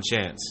really 1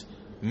 chance,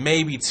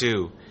 maybe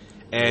 2.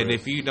 And right.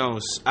 If you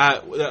don't,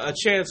 a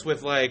chance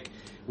with like,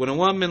 when a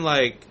woman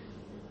like,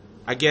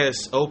 I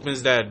guess,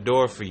 opens that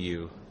door for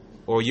you,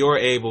 or you're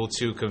able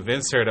to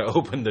convince her to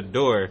open the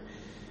door,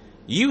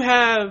 you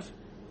have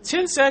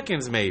 10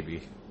 seconds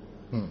maybe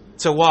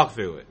to walk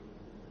through it.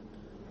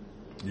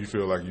 You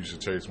feel like you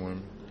should chase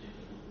women?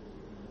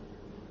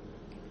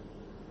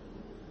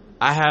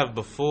 I have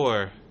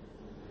before,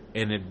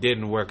 and it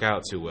didn't work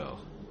out too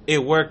well.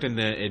 It worked and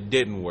then it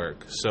didn't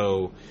work.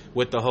 So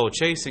with the whole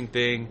chasing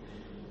thing,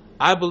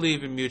 I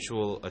believe in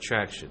mutual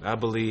attraction. I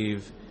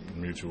believe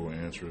mutual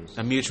interest.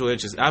 A mutual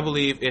interest. I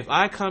believe if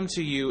I come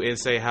to you and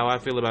say how I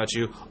feel about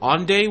you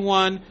on day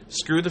 1,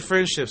 screw the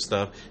friendship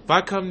stuff. If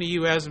I come to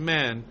you as a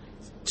man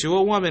to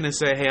a woman and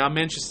say, hey, I'm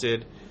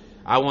interested,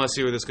 I want to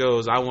see where this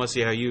goes, I want to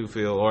see how you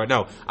feel, or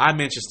no, I'm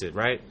interested,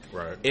 right?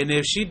 Right. And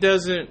if she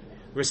doesn't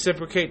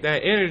reciprocate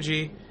that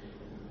energy,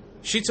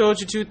 she told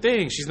you 2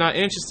 things. She's not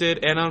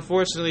interested, and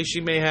unfortunately,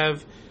 she may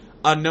have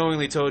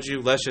unknowingly told you,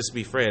 let's just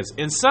be friends.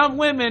 And some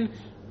women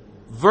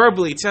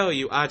verbally tell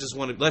you,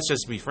 let's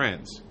just be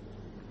friends.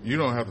 You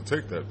don't have to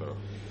take that, though.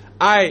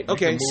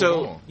 Okay,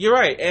 so on. You're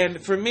right.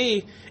 And for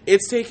me,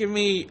 it's taken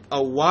me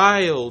a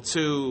while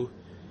to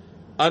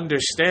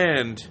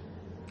understand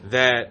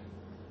that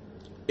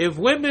if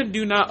women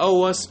do not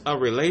owe us a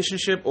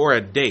relationship or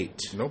a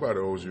date, nobody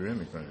owes you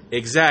anything.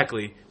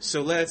 Exactly.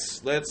 So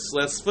let's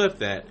flip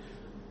that.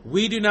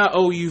 We do not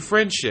owe you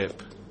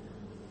friendship.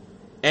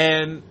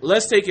 And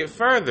let's take it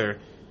further.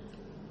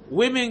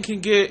 Women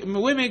can give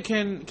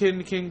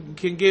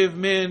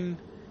men,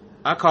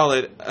 I call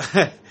it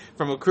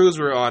from a cruise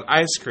we're on,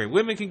 ice cream.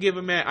 Women can give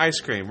a man ice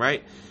cream,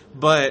 right?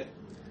 But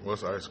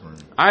what's ice cream?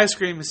 Ice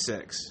cream is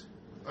sex.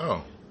 Oh.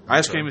 Okay.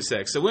 Ice cream is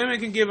sex. So women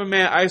can give a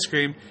man ice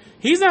cream.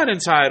 He's not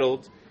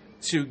entitled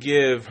to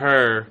give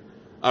her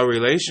a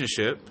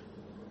relationship.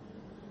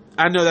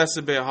 I know that's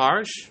a bit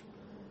harsh.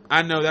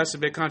 I know that's a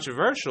bit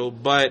controversial,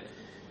 but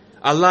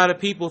a lot of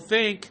people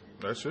think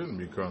that shouldn't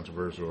be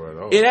controversial at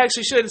all. It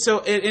actually shouldn't. So,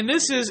 and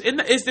this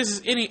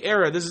is any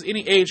era. This is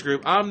any age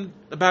group. I'm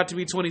about to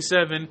be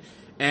 27,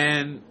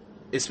 and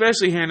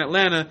especially here in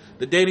Atlanta,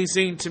 the dating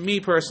scene to me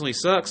personally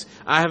sucks.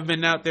 I haven't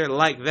been out there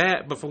like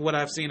that, but from what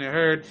I've seen and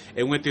heard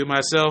and went through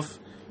myself,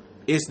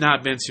 it's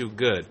not been too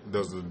good.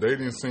 Does the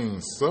dating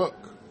scene suck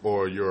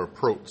or your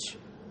approach?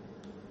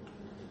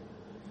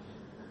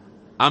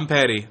 I'm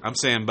petty. I'm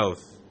saying both.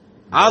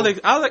 I'll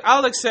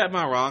accept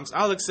my wrongs.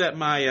 I'll accept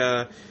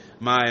my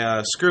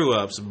screw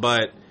ups,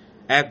 but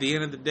at the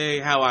end of the day,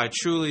 how I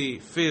truly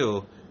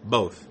feel,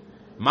 both.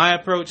 My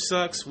approach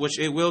sucks, which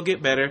it will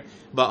get better,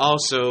 but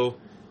also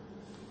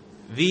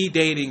the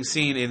dating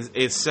scene in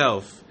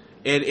itself,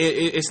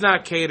 it's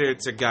not catered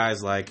to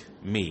guys like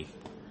me.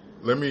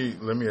 Let me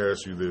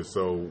ask you this.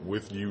 So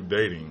with you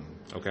dating,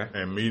 okay,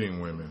 and meeting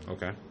women,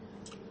 okay,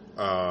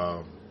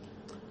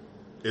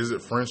 is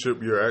it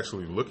friendship you're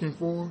actually looking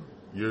for?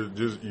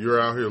 You're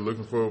out here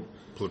looking for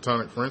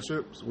platonic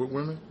friendships with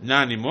women?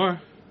 Not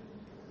anymore.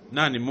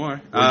 Not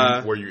anymore.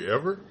 Were you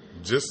ever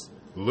just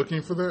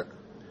looking for that?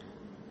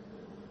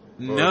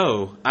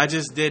 No, I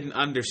just didn't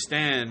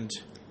understand.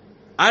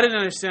 I didn't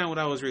understand what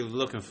I was really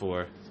looking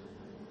for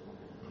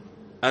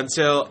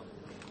until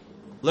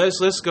let's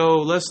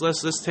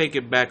take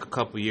it back a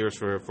couple years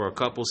for a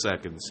couple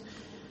seconds.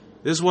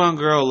 This one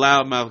girl,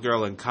 loudmouth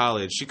girl in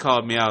college, she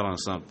called me out on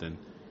something.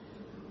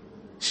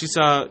 She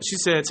said,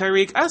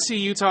 "Tyreek, I see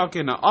you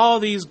talking to all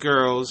these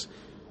girls.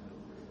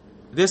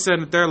 This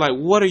and the third, like,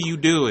 what are you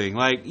doing?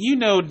 Like, you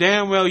know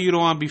damn well you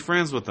don't want to be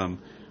friends with them,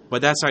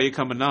 but that's how you're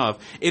coming off."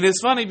 And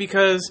it's funny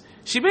because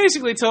she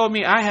basically told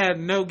me I had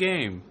no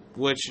game,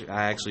 which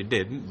I actually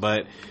didn't,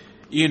 but,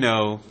 you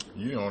know.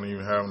 You don't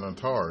even have an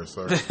Antares,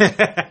 sir.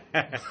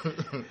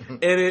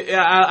 And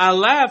I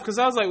laughed because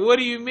I was like, what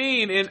do you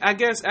mean? And I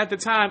guess at the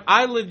time,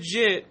 I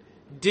legit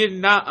did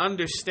not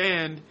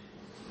understand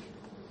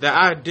that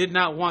I did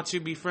not want to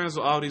be friends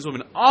with all these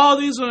women. All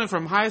these women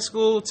from high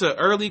school to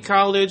early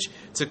college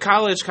to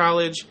college.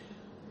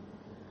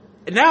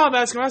 And now I'm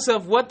asking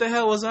myself, what the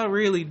hell was I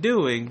really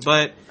doing?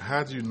 But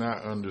how'd you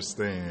not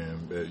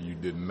understand that you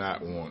did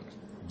not want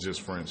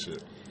just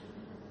friendship?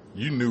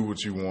 You knew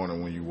what you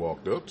wanted when you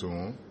walked up to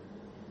them.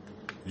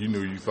 You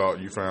knew you thought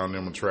you found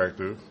them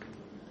attractive.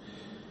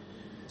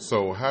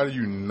 So how do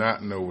you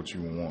not know what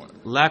you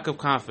want? Lack of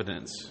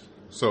confidence.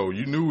 So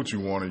you knew what you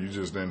wanted, you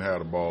just didn't have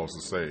the balls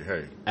to say,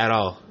 hey. At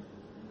all.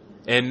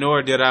 And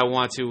nor did I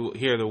want to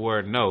hear the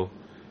word no.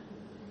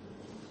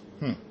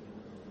 Now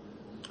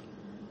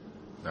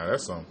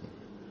that's something.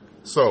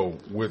 So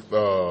with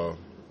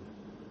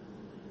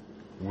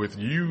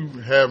you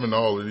having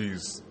all of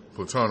these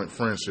platonic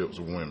friendships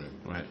with women,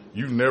 right?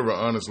 You never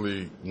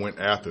honestly went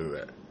after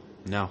that.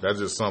 No. That's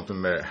just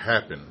something that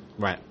happened.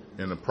 Right.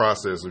 In the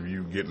process of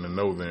you getting to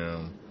know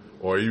them,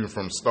 or even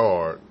from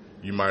start,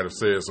 you might have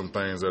said some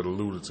things that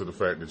alluded to the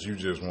fact that you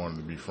just wanted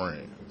to be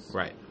friends.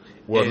 Right.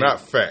 Well, not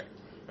fact.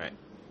 Right.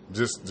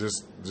 Just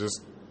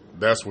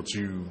that's what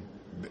you,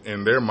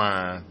 in their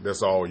mind,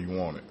 that's all you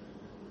wanted.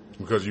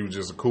 Because you were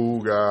just a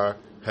cool guy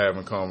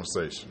having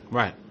conversation.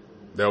 Right.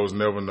 There was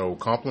never no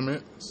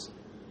compliments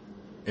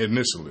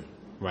initially.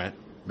 Right.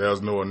 There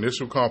was no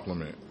initial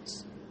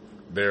compliments.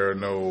 There are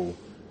no,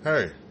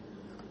 hey,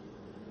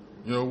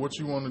 you know, what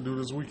you want to do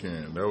this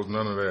weekend? There was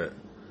none of that.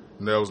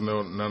 There was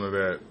none of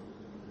that.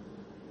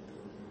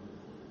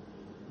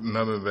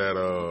 None of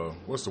that,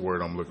 what's the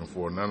word I'm looking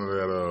for? None of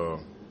that,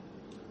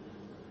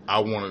 I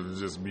wanted to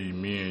just be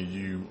me and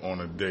you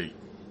on a date.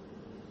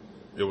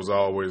 It was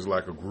always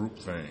like a group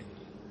thing.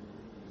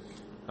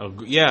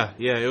 Yeah.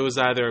 It was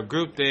either a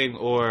group thing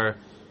or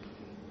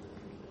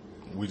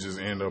we just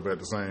end up at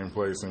the same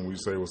place and we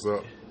say what's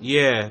up.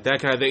 Yeah, that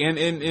kind of thing.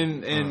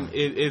 And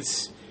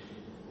it's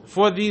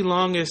for the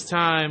longest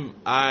time.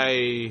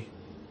 I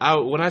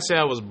when I say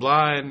I was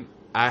blind,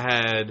 I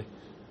had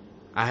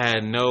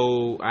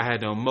no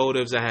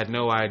motives. I had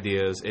no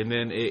ideas. And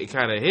then it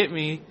kind of hit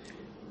me.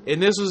 And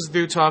this was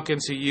through talking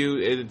to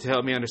you to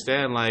help me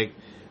understand. Like,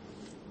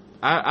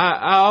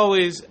 I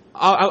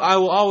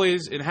will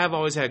always and have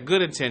always had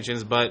good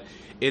intentions, but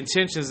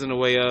intentions in a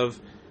way of,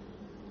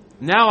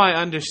 now I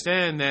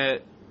understand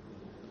that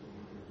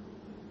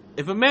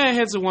if a man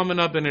hits a woman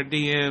up in her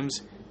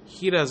DMs,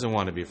 he doesn't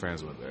want to be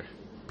friends with her.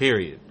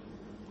 Period.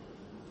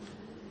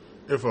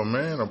 If a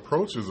man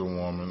approaches a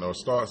woman or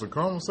starts a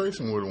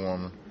conversation with a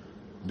woman,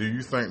 do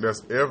you think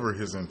that's ever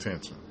his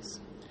intentions?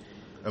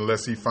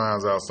 Unless he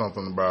finds out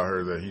something about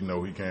her that he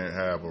know he can't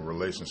have a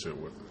relationship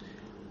with her.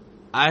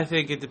 I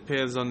think it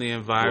depends on the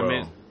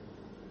environment.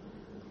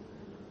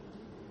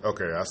 Well,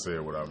 okay, I said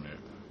what I meant.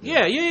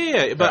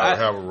 Yeah. But I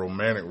have a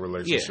romantic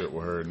relationship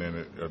with her and then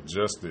it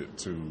adjusted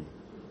to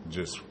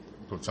just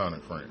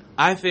platonic friends.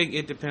 I think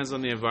it depends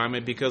on the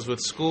environment, because with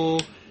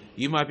school,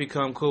 you might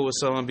become cool with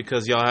someone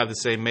because y'all have the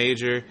same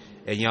major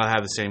and y'all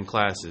have the same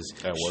classes.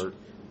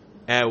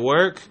 At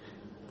work,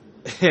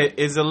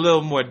 it's a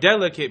little more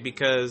delicate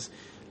because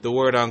the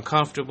word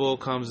uncomfortable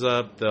comes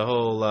up. The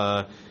whole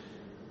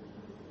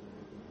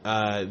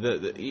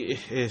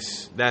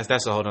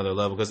that's a whole nother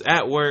level, because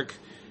at work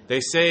they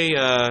say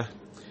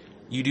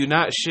you do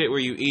not shit where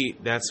you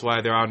eat. That's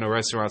why there are no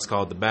restaurants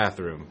called the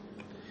bathroom.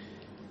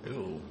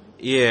 Ew.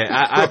 Yeah,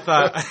 I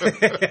thought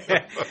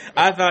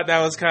I thought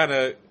that was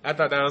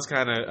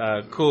kind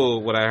of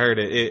cool when I heard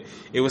it.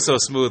 It was so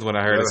smooth when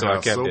I heard it, so I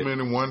kept it. So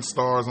many 1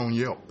 stars on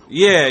Yelp.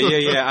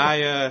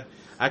 Yeah.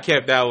 I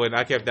kept that one.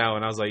 I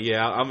was like,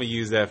 yeah, I'm gonna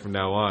use that from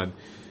now on,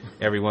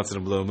 every once in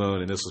a blue moon,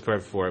 and this was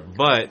perfect for it.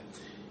 But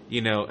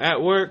you know,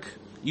 at work,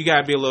 you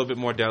gotta be a little bit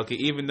more delicate.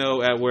 Even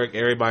though at work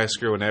everybody's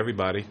screwing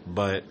everybody,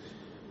 but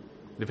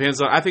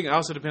I think it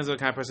also depends on the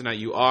kind of person that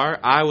you are.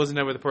 I was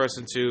never the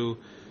person to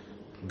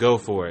go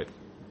for it.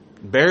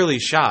 Barely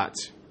shot,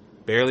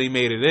 barely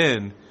made it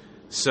in.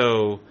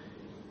 So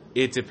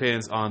it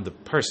depends on the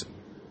person.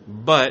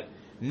 But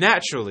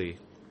naturally,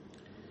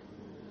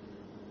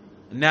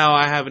 now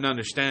I have an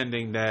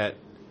understanding that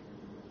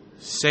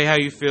say how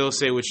you feel,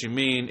 say what you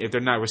mean. If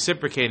they're not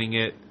reciprocating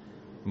it,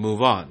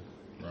 move on.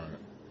 Right.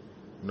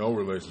 No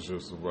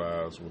relationship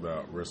survives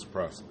without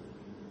reciprocity.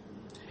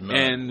 None.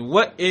 And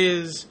what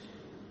is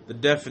the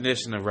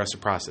definition of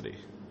reciprocity?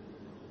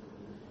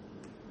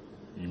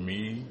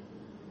 Me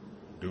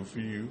do for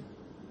you,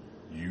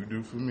 you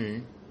do for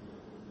me.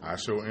 I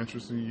show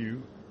interest in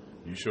you,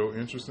 you show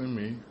interest in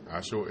me.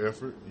 I show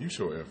effort, you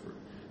show effort.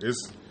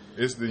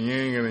 It's the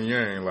yin and the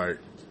yang. Like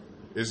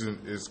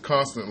it's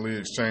constantly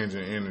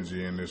exchanging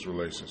energy in this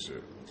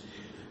relationship.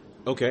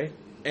 Okay,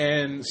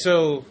 and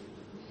so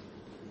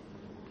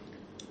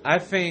I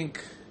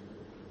think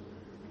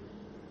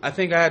I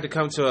had to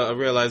come to a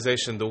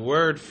realization. The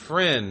word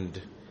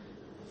friend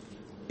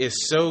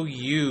is so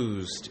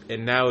used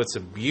and now it's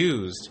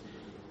abused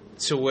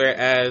to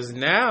whereas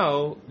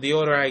now, the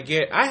older I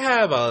get, I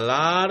have a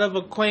lot of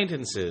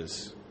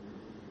acquaintances.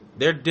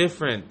 They're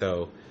different,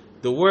 though.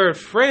 The word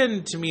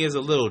friend to me is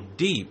a little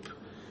deep,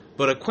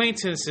 but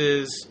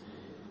acquaintances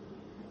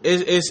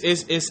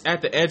is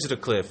at the edge of the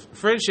cliff.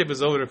 Friendship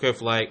is over the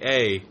cliff like,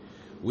 hey,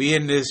 we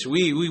in this,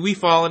 we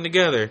falling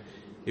together.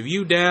 If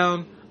you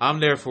down,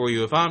 I'm there for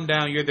you. If I'm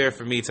down, you're there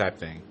for me type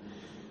thing.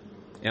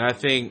 And I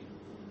think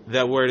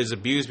that word is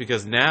abused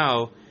because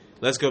now,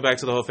 let's go back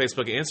to the whole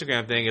Facebook and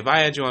Instagram thing. If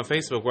I add you on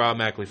Facebook, we're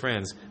automatically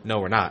friends. No,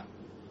 we're not.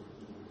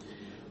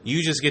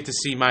 You just get to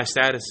see my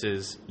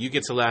statuses. You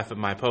get to laugh at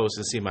my posts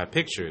and see my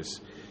pictures.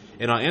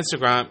 And on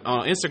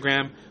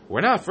Instagram,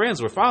 we're not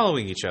friends. We're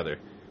following each other.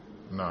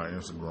 Nah,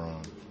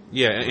 Instagram.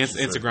 Yeah,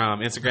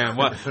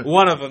 Instagram.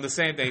 One of them, the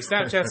same thing.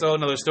 Snapchat's a whole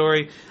nother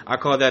story. I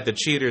call that the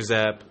cheaters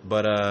app,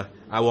 but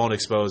I won't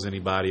expose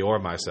anybody or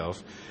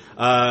myself.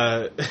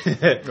 No,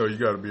 you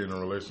got to be in a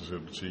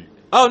relationship to cheat.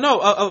 Oh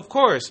no, of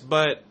course,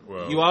 but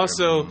Well, you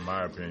also, in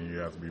my opinion, you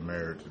have to be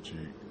married to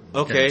cheat. You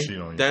okay, can't cheat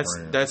on your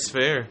friends. that's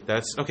fair.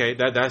 That's okay.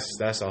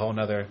 That's a whole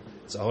nother.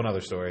 It's a whole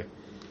nother story.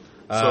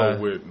 So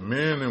with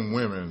men and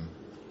women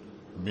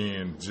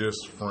being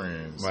just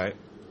friends, Right.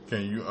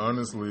 Can you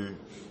honestly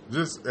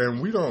and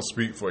we don't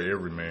speak for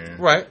every man,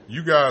 Right.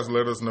 You guys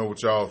let us know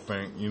what y'all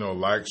think.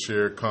 Like,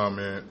 share,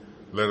 comment.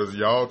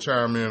 Y'all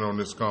chime in on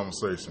this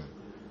conversation.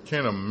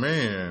 Can a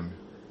man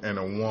and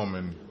a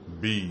woman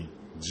be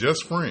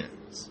just friends?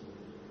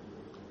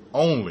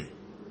 Only.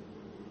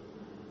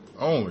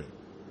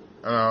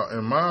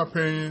 In my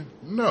opinion,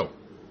 no.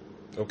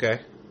 Okay.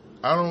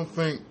 I don't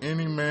think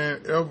any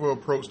man ever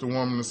approached a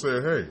woman and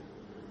said, hey,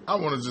 I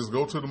want to just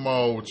go to the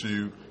mall with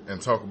you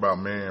and talk about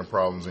man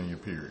problems in your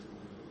period.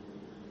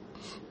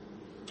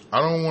 I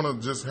don't want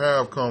to just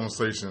have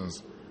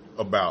conversations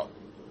about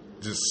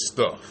just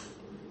stuff.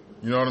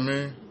 You know what I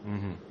mean?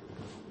 Mm-hmm.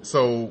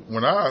 So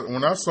when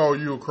I saw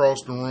you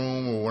across the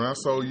room or when I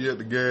saw you at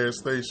the gas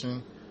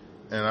station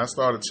and I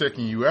started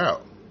checking you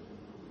out,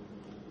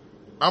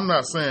 I'm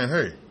not saying,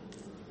 hey,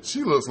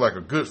 she looks like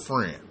a good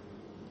friend.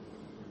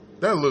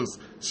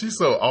 She's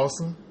so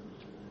awesome.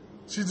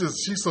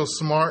 She's so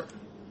smart.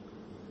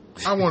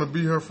 I want to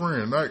be her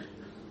friend. Like,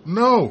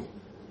 no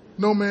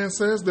man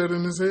says that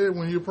in his head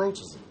when he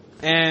approaches her.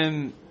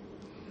 And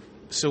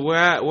so where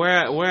I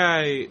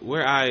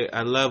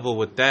level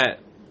with that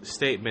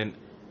statement,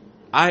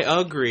 I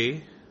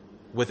agree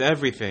with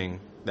everything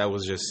that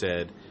was just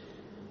said,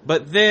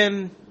 but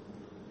then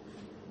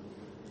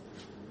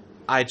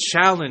I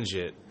challenge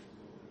it,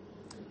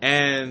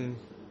 and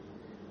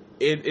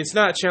it's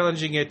not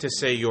challenging it to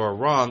say you're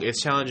wrong.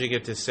 It's challenging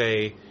it to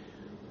say,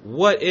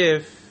 what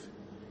if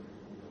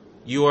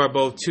you are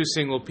both two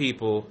single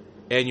people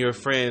and you're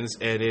friends,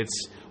 and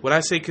it's what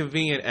I say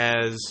convenient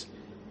as,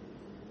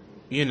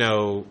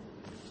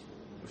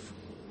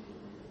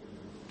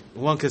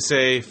 one could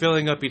say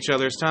filling up each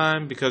other's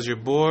time because you're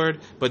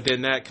bored, but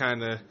then that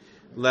kind of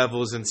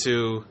levels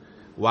into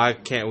why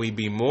can't we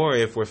be more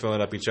if we're filling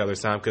up each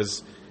other's time?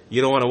 Because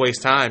you don't want to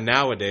waste time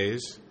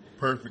nowadays.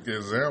 Perfect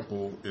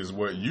example is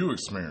what you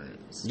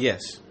experience.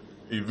 Yes.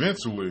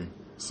 Eventually,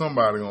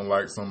 somebody gonna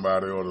like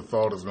somebody, or the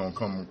thought is gonna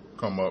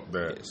come up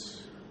that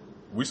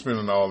we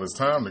spending all this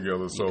time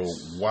together, so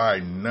why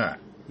not?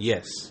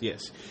 Yes.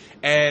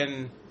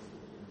 And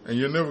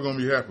you're never gonna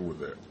be happy with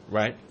that.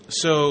 Right.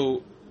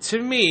 So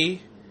to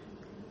me,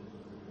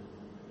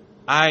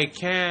 I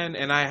can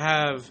and I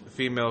have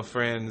female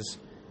friends,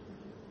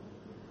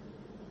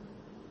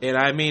 and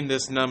I mean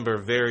this number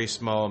very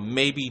small,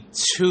 maybe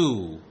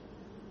two,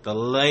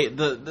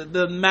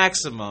 the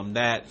maximum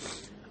that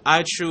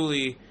I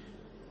truly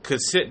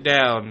could sit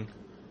down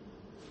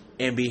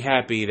and be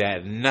happy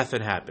that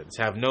nothing happens,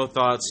 have no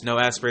thoughts, no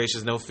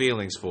aspirations, no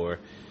feelings for,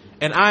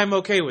 and I'm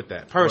okay with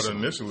that personally.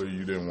 But initially,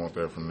 you didn't want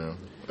that from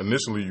them.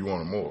 Initially, you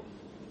wanted more.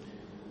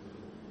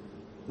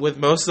 With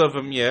most of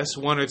them, yes.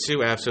 One or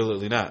two,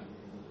 absolutely not.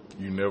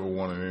 You never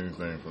wanted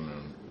anything from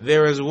them.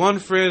 There is one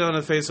friend on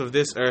the face of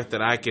this earth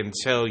that I can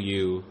tell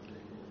you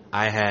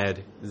I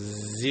had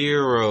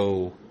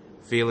zero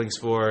feelings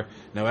for,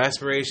 no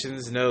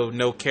aspirations,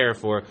 no care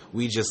for.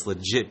 We just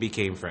legit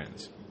became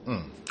friends.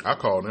 I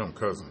call them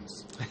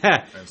cousins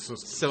and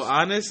sisters. So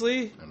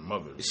honestly, and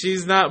mothers.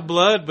 She's not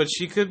blood, but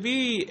she could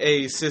be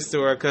a sister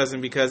or a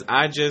cousin because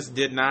I just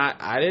did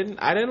not. I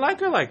didn't like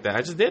her like that.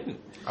 I just didn't.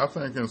 I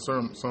think in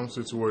some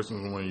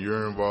situations when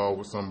you're involved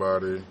with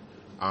somebody,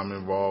 I'm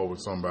involved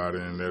with somebody,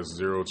 and there's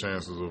zero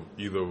chances of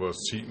either of us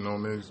cheating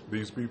on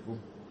these people,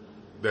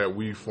 that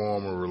we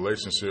form a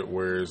relationship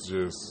where it's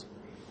just,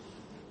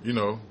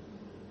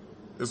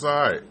 it's all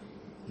right.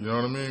 You know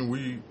what I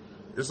mean?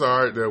 It's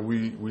all right that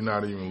we're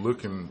not even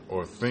looking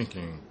or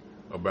thinking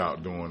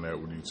about doing that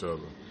with each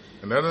other.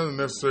 And that doesn't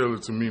necessarily,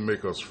 to me,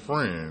 make us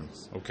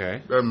friends.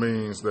 Okay. That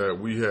means that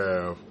we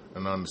have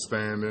an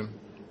understanding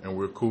and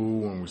we're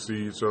cool when we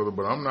see each other.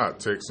 But I'm not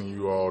texting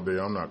you all day.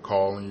 I'm not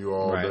calling you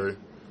all day.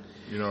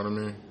 You know what I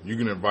mean? You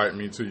can invite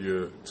me to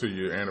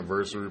your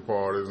anniversary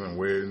parties and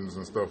weddings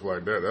and stuff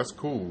like that. That's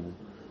cool.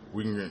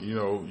 We can,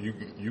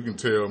 you can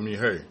tell me,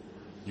 hey,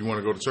 you want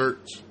to go to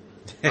church?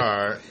 All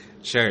right.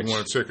 Church. You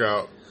want to check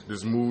out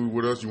this movie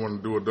with us? You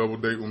want to do a double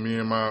date with me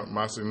and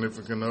my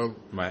significant other?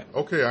 Right.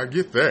 Okay, I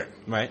get that.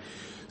 Right.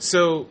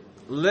 So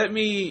let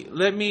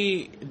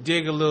me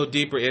dig a little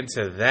deeper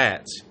into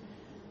that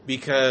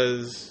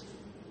because,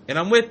 and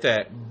I'm with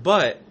that,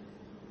 but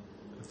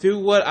through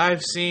what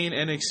I've seen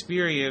and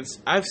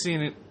experienced, I've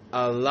seen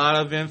a lot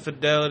of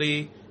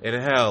infidelity, and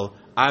hell,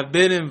 I've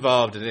been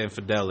involved in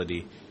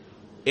infidelity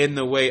in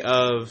the way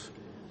of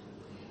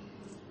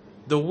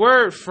the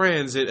word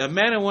friends, a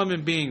man and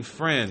woman being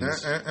friends.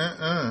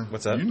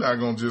 What's up? You're not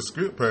going to just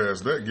skip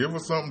past that. Give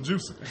us something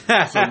juicy.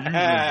 So you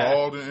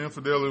involved in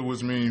infidelity,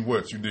 which means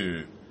what? You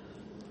did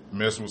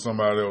mess with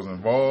somebody that was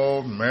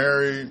involved,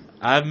 married?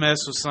 I've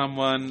messed with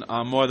someone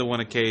on more than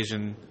one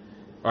occasion,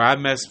 or I've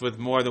messed with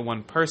more than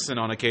one person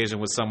on occasion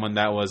with someone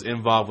that was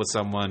involved with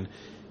someone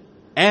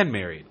and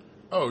married.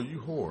 Oh, you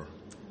whore.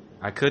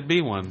 I could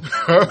be one.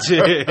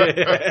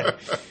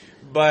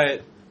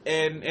 But...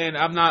 And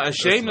I'm not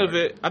ashamed of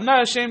it. I'm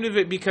not ashamed of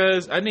it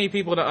because I need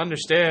people to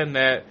understand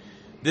that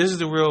this is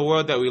the real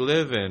world that we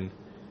live in.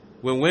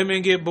 When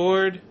women get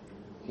bored,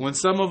 when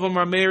some of them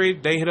are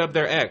married, they hit up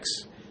their ex.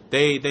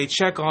 They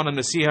check on them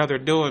to see how they're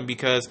doing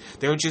because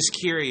they're just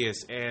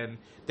curious and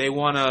they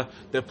want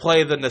to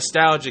play the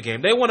nostalgia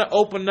game. They want to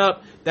open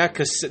up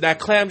that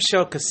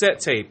clamshell cassette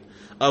tape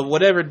of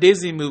whatever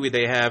Disney movie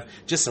they have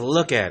just to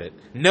look at it,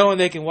 knowing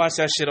they can watch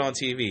that shit on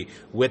TV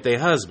with their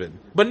husband.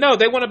 But no,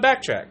 they want to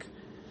backtrack.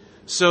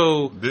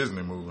 So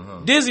Disney movie,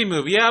 huh? Disney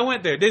movie, yeah, I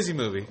went there. Disney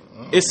movie.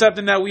 It's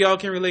something that we all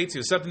can relate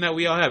to. Something that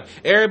we all have.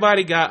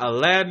 Everybody got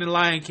Aladdin and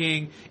Lion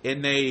King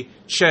in their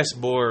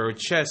chessboard or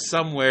chest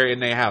somewhere in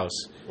their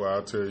house. Well,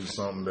 I'll tell you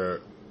something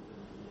that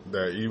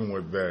even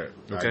with that,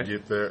 okay. I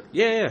get that.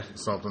 Yeah.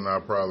 Something I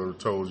probably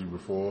told you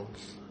before.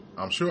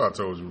 I'm sure I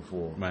told you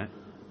before. Right.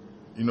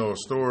 A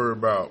story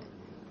about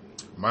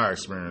my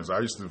experience. I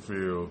used to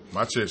feel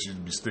my chest used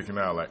to be sticking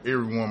out like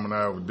every woman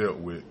I ever dealt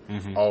with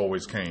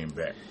always came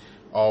back.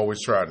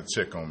 Always tried to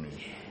check on me,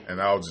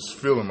 and I was just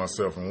feeling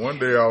myself. And one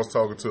day I was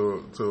talking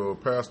to a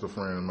pastor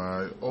friend of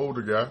mine,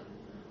 older guy.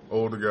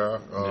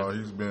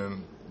 He's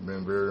been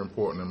very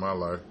important in my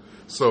life.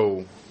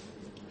 So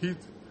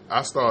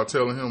I started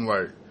telling him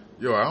like,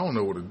 yo, I don't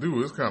know what to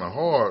do. It's kind of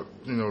hard,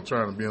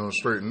 trying to be on the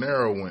straight and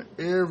narrow when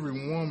every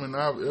woman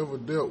I've ever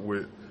dealt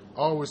with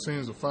always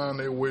seems to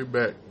find their way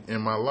back in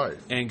my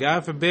life. And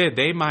God forbid,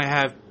 they might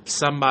have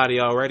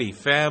somebody already,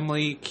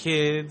 family,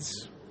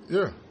 kids.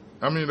 Yeah.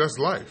 I mean, that's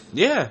life.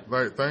 Yeah.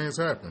 Like, things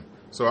happen.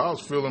 So I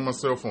was feeling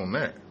myself on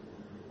that.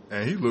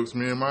 And he looks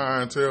me in my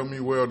eye and tells me,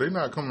 well, they're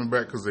not coming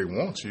back because they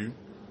want you.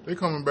 They're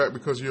coming back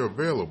because you're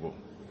available.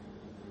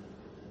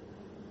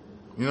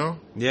 Yeah.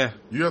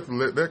 You have to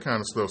let that kind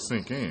of stuff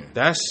sink in.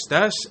 That's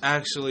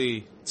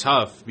actually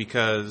tough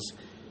because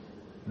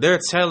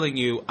they're telling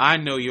you, I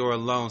know you're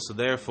alone, so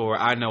therefore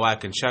I know I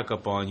can check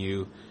up on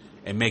you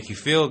and make you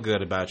feel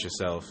good about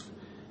yourself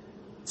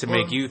to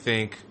make you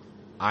think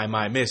I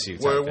might miss you.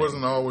 Well, it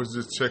wasn't always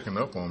just checking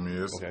up on me.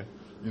 It's,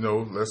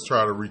 let's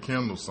try to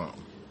rekindle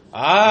something.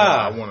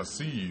 I want to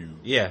see you.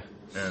 Yeah.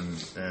 And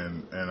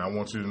I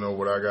want you to know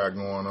what I got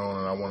going on,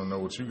 and I want to know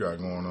what you got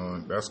going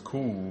on. That's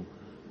cool.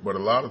 But a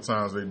lot of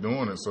times they're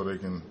doing it so they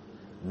can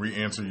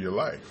re-enter your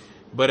life.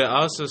 But it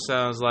also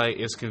sounds like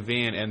it's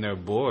convenient and they're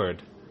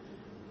bored.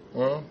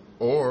 Well,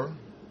 or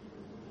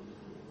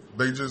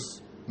they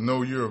just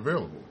know you're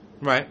available.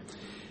 Right.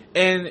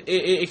 And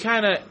it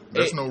kind of...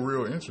 There's no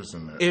real interest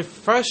in that. It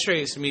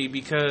frustrates me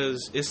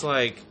because it's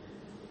like...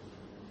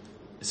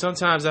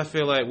 Sometimes I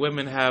feel like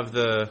women have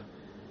the...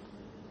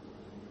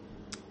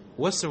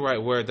 What's the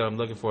right word that I'm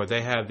looking for?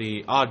 They have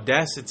the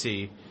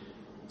audacity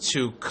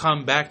to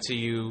come back to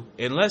you.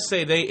 And let's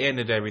say they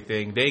ended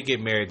everything. They get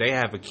married. They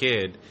have a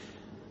kid.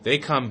 They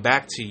come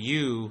back to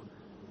you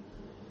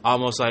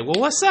almost like, well,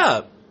 what's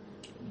up?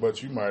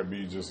 But you might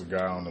be just a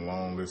guy on the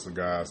long list of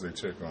guys they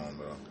check on,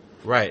 though.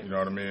 Right. You know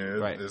what I mean?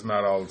 Right. It's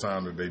not all the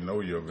time that they know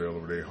you're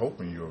available. They're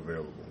hoping you're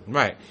available.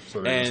 Right.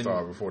 So they can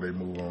start before they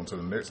move on to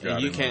the next guy.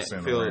 You can't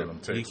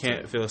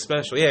feel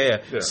special.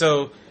 Yeah.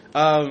 So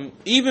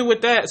even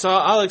with that, so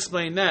I'll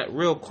explain that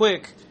real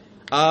quick.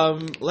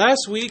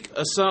 Last week,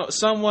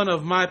 someone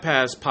of my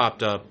past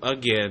popped up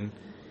again,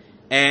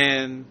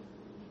 and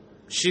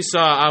she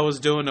saw I was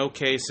doing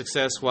okay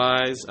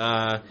success-wise.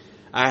 I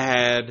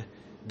had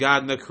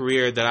gotten the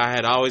career that I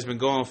had always been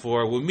going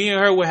for. When me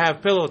and her would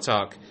have pillow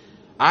talk,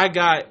 I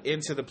got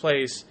into the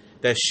place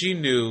that she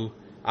knew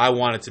I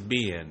wanted to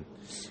be in.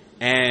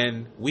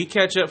 And we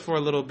catch up for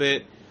a little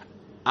bit.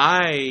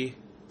 I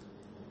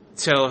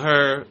tell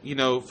her,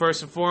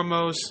 first and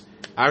foremost,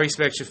 I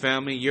respect your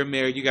family. You're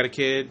married. You got a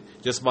kid.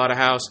 Just bought a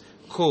house.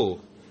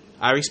 Cool.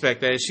 I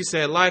respect that. And she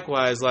said,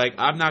 likewise,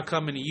 I'm not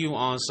coming to you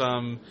on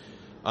some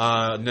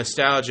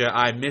nostalgia,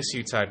 I miss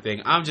you type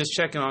thing. I'm just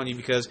checking on you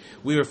because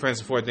we were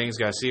friends before things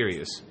got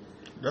serious.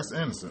 That's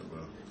innocent,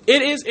 bro.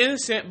 It is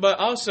innocent, but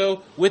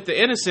also with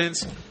the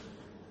innocence,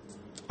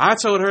 I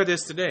told her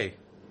this today.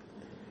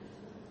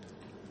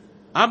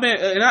 I've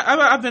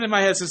been in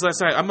my head since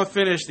last night. I'm gonna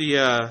finish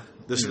the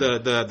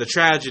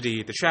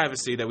tragedy, the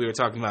travesty that we were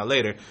talking about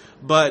later.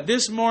 But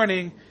this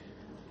morning,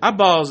 I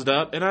ballsed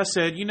up and I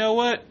said, you know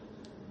what?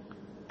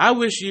 I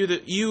wish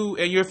you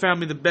and your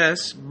family the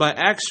best, but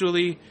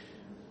actually,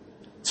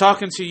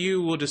 talking to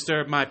you will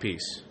disturb my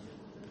peace.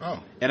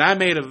 Oh. And I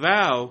made a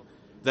vow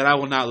that I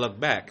will not look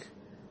back.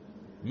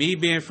 Me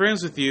being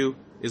friends with you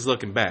is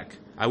looking back.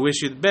 I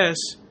wish you the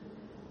best,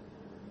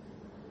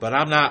 but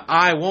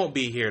I won't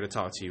be here to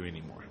talk to you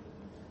anymore.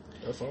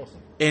 That's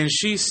awesome. And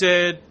she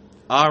said,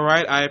 all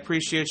right, I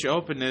appreciate your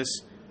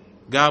openness.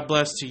 God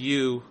bless to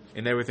you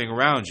and everything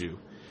around you.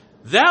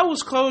 That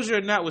was closure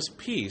and that was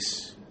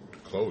peace.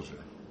 Closure.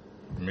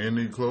 Men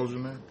need closure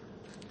now?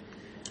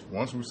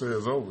 Once we say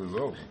it's over, it's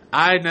over.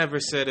 I never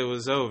said it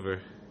was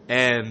over.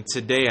 And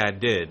today I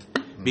did.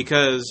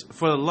 Because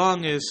for the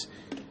longest,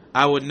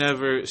 I would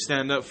never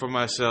stand up for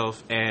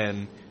myself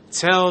and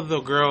tell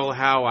the girl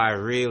how I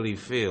really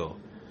feel.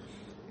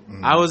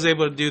 I was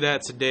able to do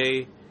that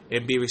today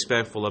and be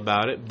respectful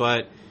about it.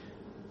 But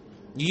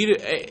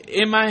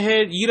in my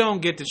head, you don't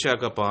get to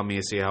check up on me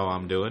and see how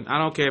I'm doing. I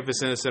don't care if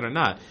it's innocent or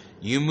not.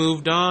 You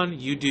moved on.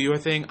 You do your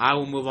thing. I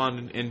will move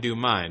on and do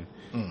mine.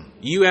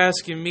 You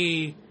asking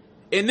me,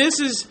 and this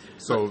is...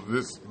 So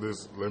this,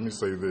 let me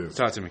say this.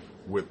 Talk to me.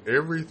 With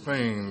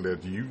everything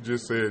that you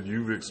just said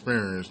you've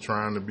experienced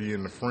trying to be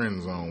in the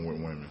friend zone with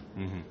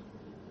women,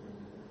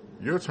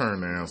 your turn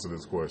to answer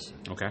this question.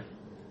 Okay.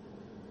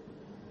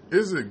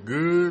 Is it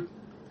good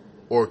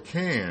or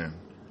can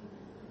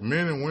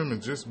men and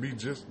women just be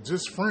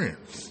just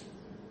friends?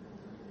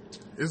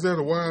 Is that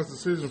a wise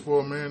decision for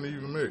a man to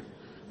even make?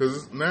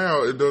 Because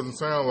now it doesn't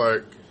sound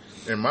like,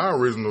 in my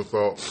original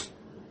thought,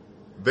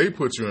 they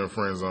put you in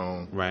friend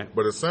zone. Right.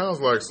 But it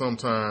sounds like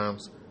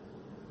sometimes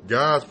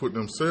guys put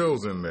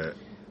themselves in that.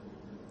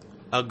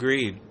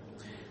 Agreed.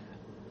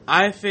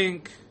 I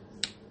think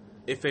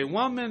if a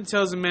woman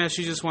tells a man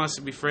she just wants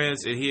to be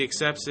friends and he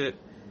accepts it,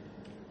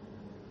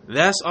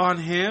 that's on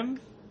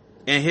him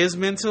and his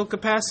mental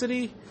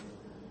capacity.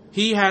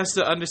 He has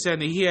to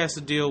understand that he has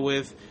to deal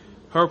with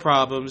her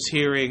problems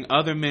hearing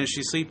other men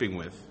she's sleeping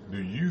with.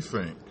 Do you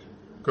think?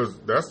 Because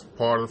that's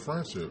part of the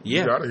friendship.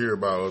 Yeah. You got to hear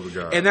about other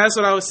guys. And that's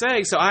what I was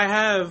saying. So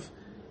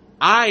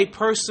I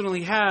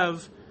personally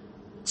have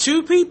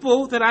two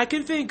people that I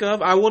can think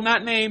of, I will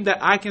not name, that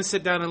I can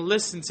sit down and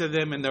listen to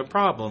them and their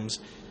problems.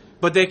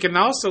 But they can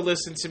also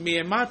listen to me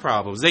and my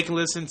problems. They can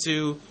listen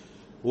to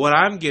what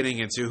I'm getting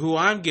into, who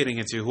I'm getting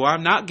into, who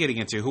I'm not getting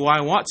into, who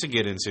I want to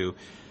get into.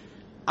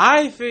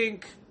 I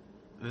think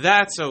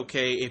that's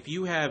okay if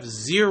you have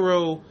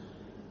zero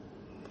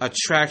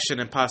attraction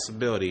and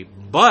possibility.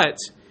 But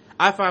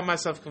I find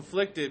myself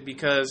conflicted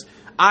because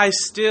I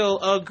still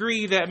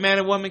agree that man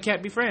and woman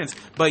can't be friends.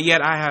 But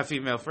yet I have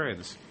female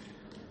friends.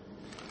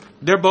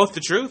 They're both the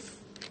truth.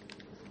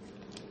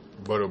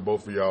 But if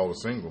both of y'all were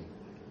single,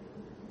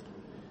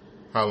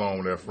 how long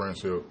would that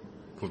friendship,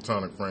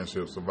 platonic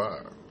friendship,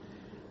 survive?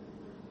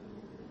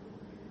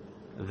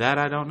 That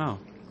I don't know.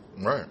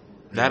 Right.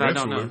 That I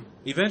don't know.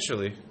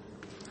 Eventually.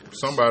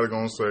 Somebody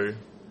gonna say,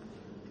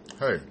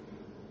 hey,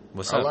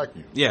 what's I up? like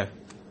you. Yeah.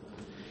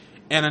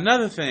 And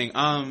another thing,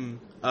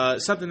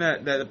 something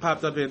that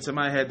popped up into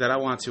my head that I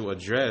want to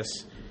address,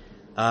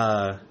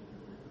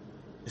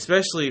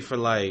 especially for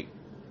like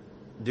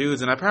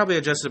dudes, and I probably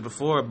addressed it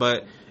before,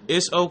 but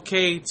it's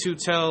okay to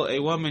tell a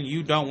woman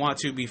you don't want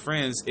to be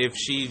friends if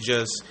she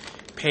just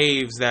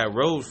paves that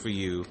road for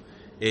you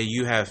and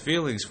you have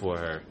feelings for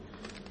her.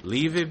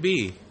 Leave it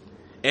be.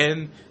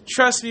 And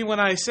trust me when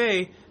I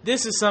say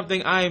this is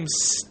something I am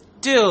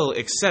still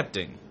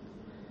accepting.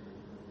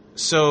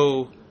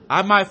 So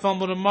I might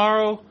fumble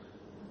tomorrow,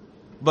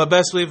 but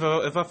best believe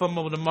if I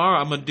fumble tomorrow,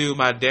 I'm gonna do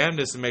my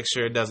damnedest to make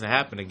sure it doesn't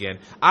happen again.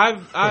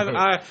 I've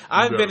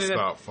been in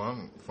stop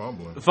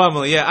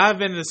fumbling. Yeah, I've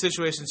been in a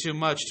situation too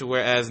much to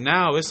whereas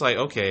now it's like,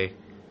 okay.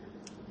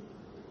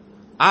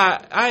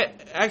 I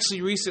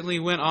actually recently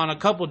went on a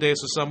couple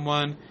dates with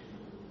someone,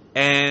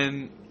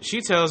 and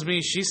she tells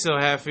me she still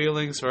have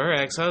feelings for her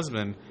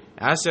ex-husband.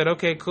 I said,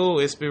 okay, cool,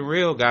 it's been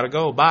real, gotta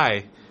go,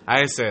 bye. I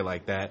didn't say it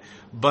like that,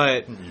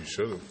 but you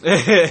should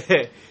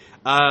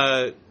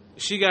have.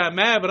 She got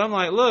mad, but I'm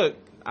like, look,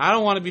 I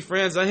don't want to be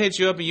friends. I hit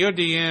you up in your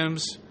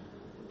DMs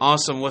on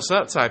some what's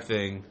up type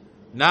thing.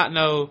 Not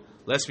no,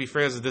 let's be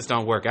friends if this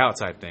don't work out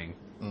type thing.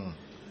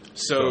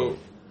 So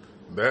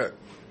that,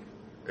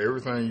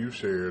 everything you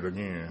shared,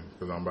 again,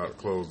 because I'm about to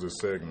close this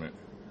segment,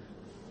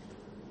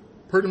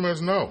 pretty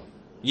much no.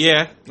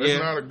 Yeah. That's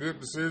not a good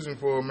decision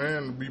for a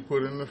man to be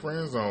put in the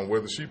friend zone,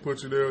 whether she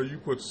put you there or you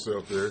put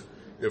yourself there.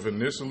 If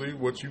initially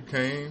what you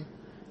came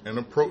and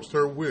approached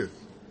her with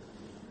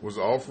was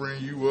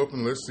offering you up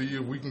and let's see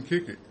if we can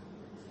kick it,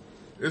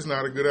 it's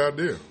not a good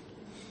idea.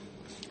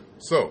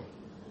 So,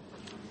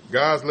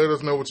 guys, let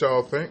us know what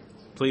y'all think.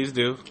 Please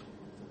do.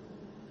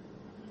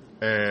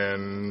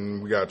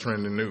 And we got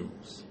trending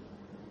news.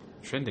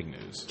 Trending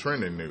news.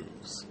 Trending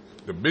news.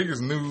 The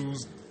biggest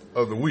news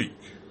of the week.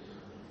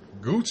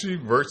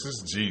 Gucci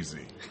versus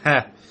Jeezy.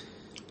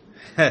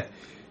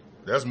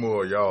 That's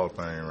more y'all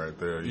thing right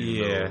there.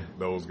 You know,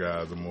 those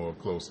guys are more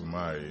close to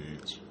my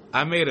age.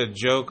 I made a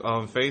joke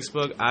on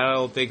Facebook. I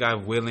don't think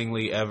I've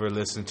willingly ever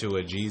listened to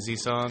a Jeezy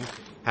song.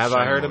 Have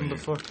I heard him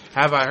before?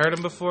 Have I heard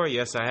him before?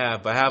 Yes, I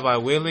have. But have I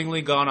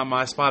willingly gone on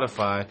my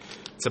Spotify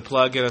to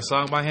plug in a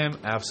song by him?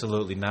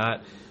 Absolutely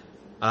not.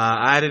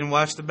 I didn't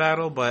watch the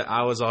battle, but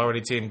I was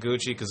already Team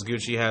Gucci because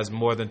Gucci has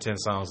more than 10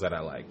 songs that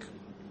I like.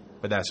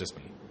 But that's just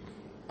me.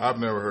 I've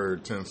never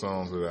heard 10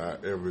 songs that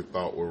I ever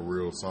thought were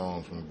real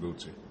songs from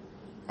Gucci.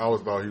 I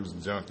always thought he was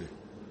a junkie.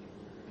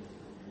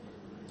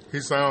 He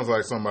sounds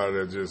like somebody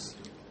that just...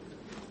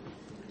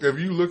 If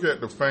you look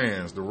at the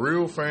fans, the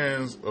real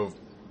fans of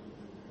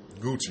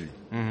Gucci,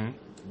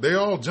 they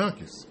all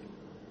junkies.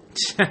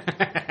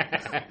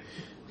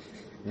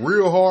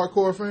 Real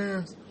hardcore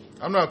fans.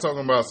 I'm not talking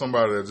about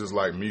somebody that just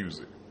like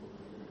music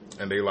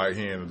and they like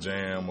hearing a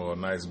jam or a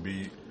nice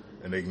beat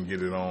and they can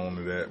get it on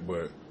to that.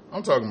 But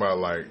I'm talking about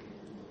like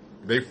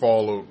they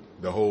followed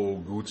the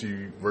whole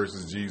Gucci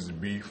versus Jeezy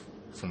beef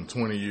from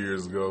 20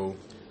 years ago.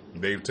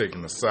 They've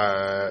taken a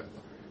side.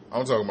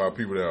 I'm talking about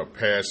people that are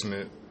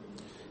passionate.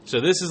 So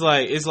this is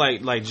like, it's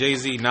like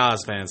Jay-Z,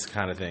 Nas fans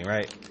kind of thing,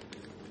 right?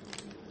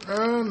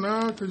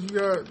 Nah, because you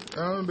got,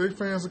 they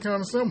fans are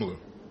kind of similar.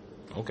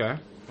 Okay.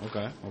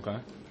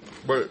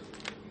 But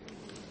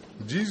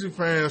Jeezy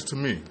fans, to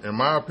me, in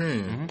my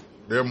opinion,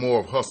 they're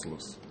more of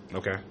hustlers.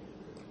 Okay.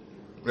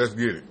 Let's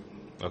get it.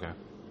 Okay.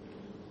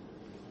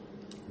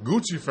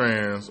 Gucci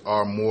fans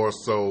are more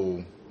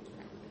so,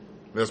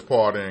 let's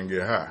party and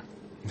get high.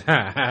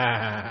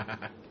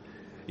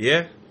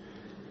 Yeah.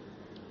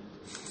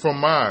 From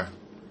my...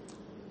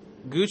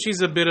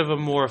 Gucci's a bit of a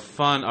more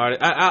fun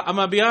artist. I'm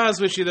going to be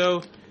honest with you,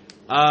 though.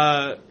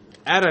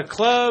 At a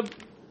club,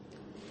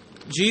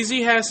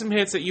 Jeezy has some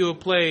hits that you would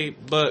play,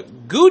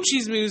 but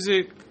Gucci's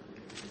music,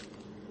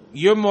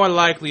 you're more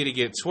likely to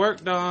get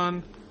twerked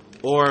on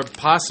or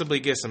possibly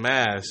get some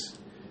ass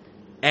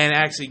and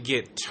actually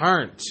get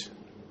turned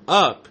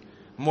up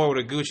more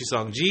with a Gucci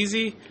song.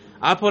 Jeezy,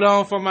 I put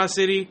on For My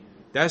City.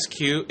 That's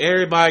cute.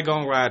 Everybody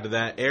gonna ride to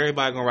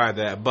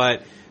that.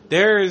 But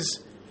there's,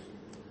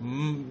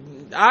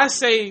 I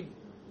say,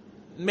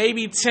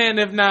 maybe 10,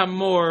 if not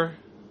more,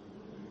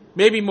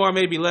 maybe more,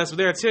 maybe less. But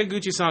there are 10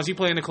 Gucci songs you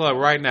play in the club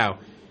right now.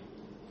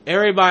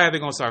 Everybody either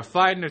gonna start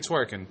fighting or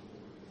twerking.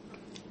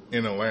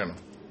 In Atlanta.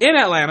 In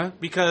Atlanta,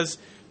 because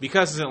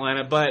it's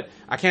Atlanta. But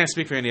I can't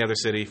speak for any other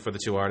city for the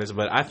two artists.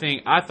 But I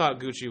thought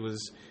Gucci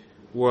was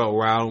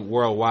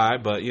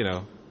worldwide. But you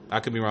know, I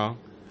could be wrong.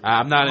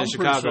 I'm not in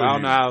Chicago. Sure I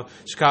don't know how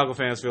Chicago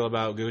fans feel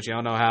about Gucci. I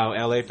don't know how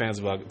LA fans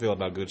feel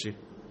about Gucci.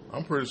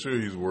 I'm pretty sure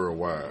he's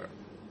worldwide.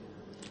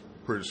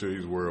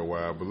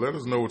 But let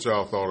us know what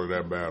y'all thought of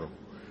that battle.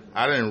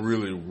 I didn't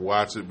really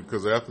watch it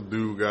because after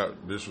dude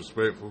got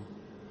disrespectful,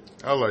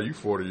 I was like, you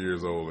 40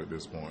 years old at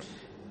this point.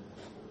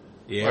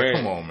 Yeah. Like,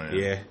 come on, man.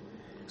 Yeah.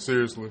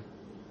 Seriously?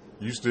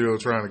 You still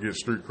trying to get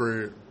street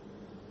cred?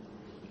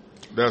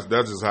 That's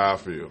just how I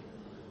feel.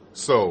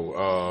 So,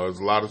 there's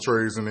a lot of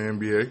trades in the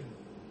NBA.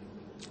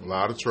 A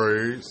lot of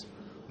trades.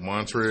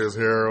 Montrezl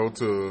Harrell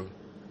to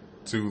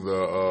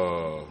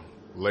the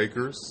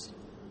Lakers.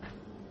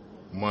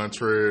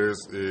 Montrez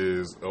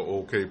is an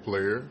okay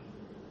player.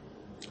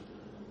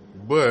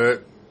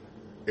 But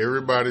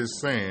everybody's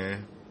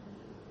saying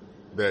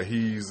that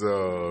he's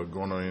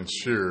going to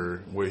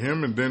ensure, with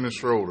him and Dennis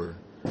Schroeder,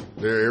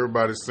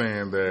 everybody's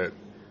saying that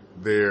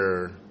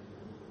they're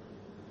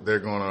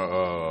going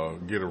to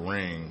get a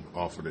ring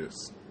off of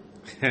this.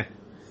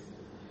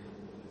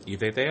 You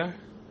think they are?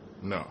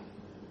 No,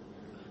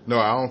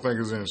 I don't think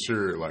it's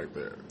insured like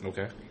that.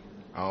 Okay.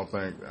 I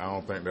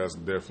don't think that's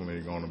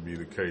definitely going to be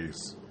the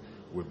case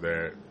with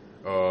that.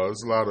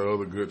 There's a lot of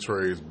other good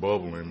trades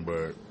bubbling,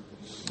 but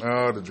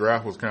the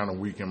draft was kind of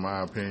weak in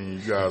my opinion.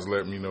 You guys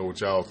let me know what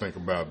y'all think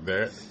about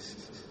that.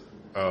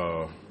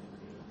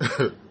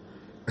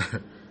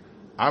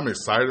 I'm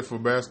excited for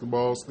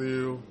basketball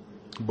still,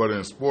 but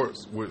in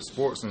sports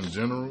in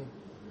general,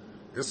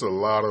 it's a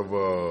lot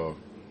of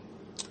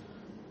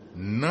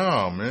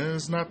no, man,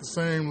 it's not the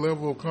same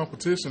level of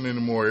competition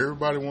anymore.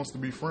 Everybody wants to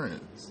be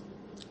friends.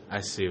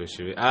 I see what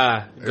you mean.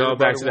 Going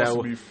back to that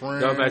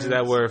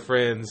word,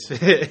 friends.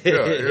 Yeah,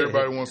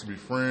 everybody wants to be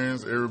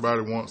friends.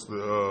 Everybody wants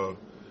to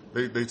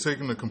they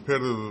taking the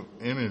competitive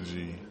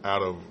energy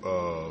out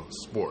of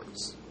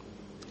sports.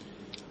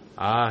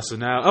 So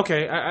now,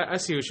 okay, I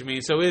see what you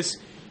mean. So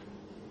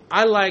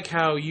I like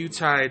how you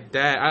tied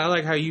that. I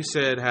like how you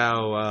said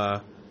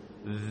how,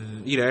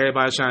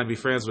 everybody's trying to be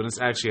friends, but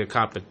it's actually a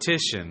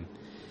competition.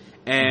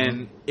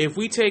 And if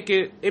we take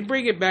it and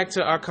bring it back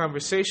to our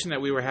conversation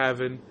that we were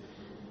having,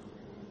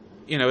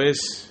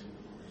 it's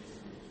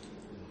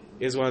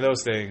one of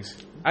those things.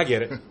 I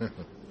get it.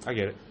 I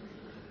get it.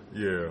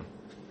 Yeah.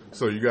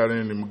 So you got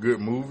any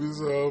good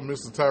movies,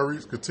 Mr.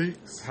 Tyrese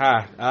Critiques?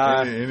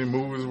 Any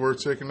movies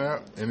worth checking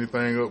out?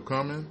 Anything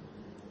upcoming?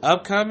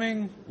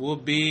 Upcoming will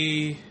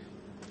be,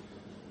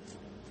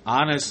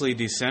 honestly,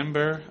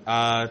 December.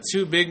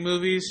 2 big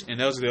movies, and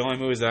those are the only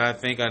movies that I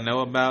think I know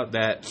about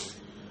that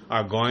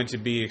are going to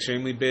be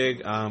extremely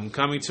big.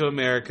 Coming to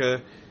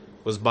America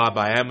was bought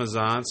by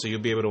Amazon, so you'll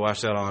be able to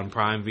watch that on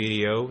Prime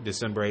Video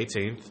December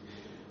 18th.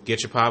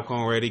 Get your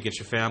popcorn ready, get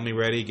your family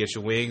ready, get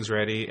your wings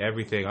ready,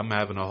 everything. I'm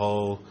having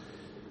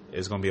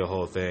it's going to be a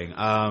whole thing.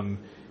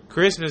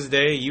 Christmas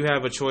Day, you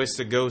have a choice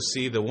to go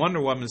see the Wonder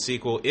Woman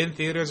sequel in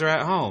theaters or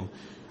at home.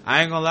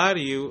 I ain't going to lie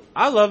to you,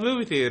 I love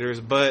movie theaters,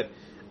 but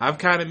I've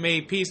kind of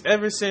made peace.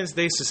 Ever since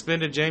they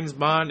suspended James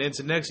Bond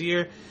into next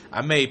year,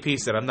 I made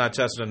peace that I'm not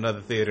touching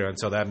another theater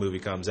until that movie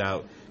comes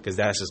out, because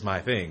that's just my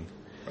thing.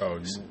 Oh,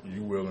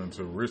 you willing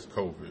to risk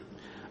COVID?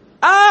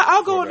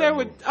 I'll go in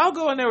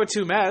there with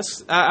 2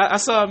 masks. I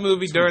saw a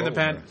movie during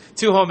the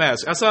 2 whole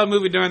masks. I saw a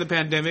movie during the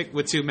pandemic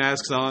with 2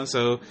 masks on,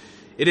 so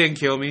it didn't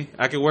kill me.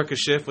 I could work a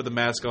shift with a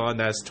mask on.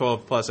 That's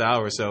 12 plus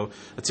hours, so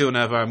a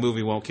 2.5 hour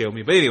movie won't kill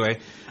me. But anyway,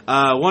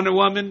 Wonder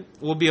Woman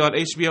will be on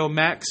HBO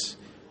Max,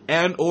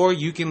 or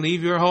you can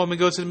leave your home and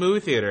go to the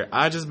movie theater.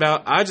 I just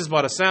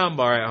bought a sound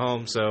bar at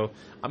home, so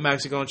I'm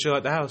actually gonna chill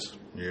at the house.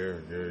 Yeah.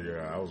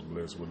 I was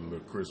blessed with a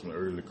little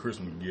early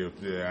Christmas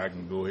gift. Yeah, I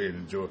can go ahead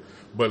and enjoy.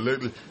 But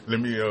let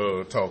me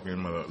talk in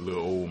my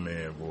little old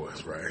man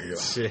voice right here.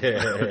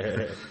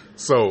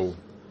 So,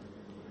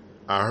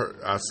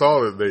 I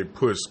saw that they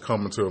pushed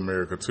Coming to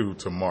America 2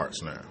 to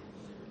March now.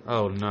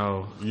 Oh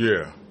no.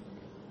 Yeah,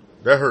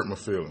 that hurt my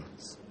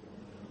feelings.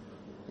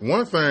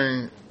 One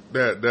thing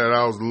that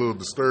I was a little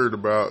disturbed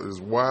about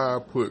is why I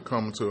put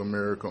Coming to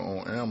America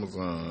on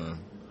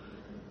Amazon.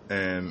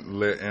 And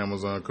let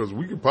Amazon, because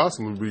we could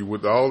possibly be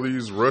with all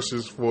these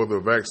rushes for the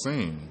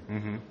vaccine.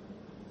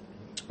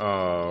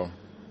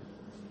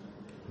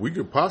 We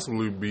could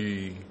possibly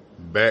be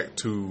back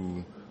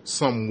to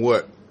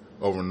somewhat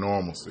of a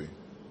normalcy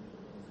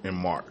in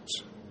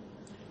March.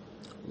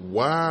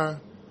 Why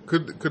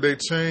could they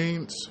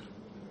change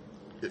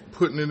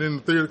putting it in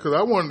the theater? Because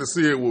I wanted to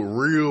see it with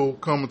real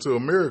Coming to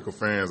America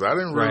fans. I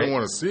didn't really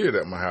want to see it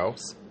at my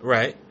house.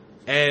 Right.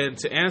 And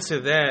to answer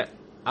that,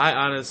 I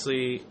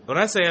honestly, when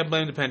I say I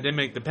blame the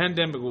pandemic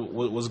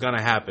was going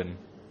to happen,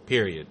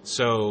 period.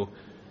 So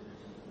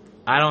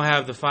I don't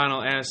have the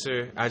final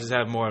answer. I just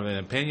have more of an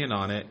opinion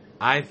on it.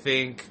 I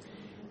think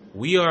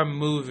we are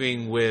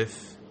moving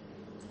with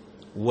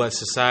what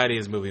society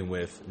is moving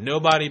with.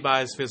 Nobody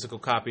buys physical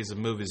copies of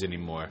movies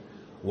anymore.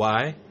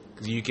 Why?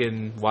 Because you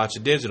can watch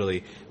it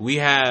digitally. We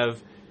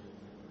have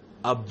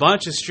a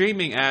bunch of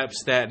streaming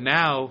apps that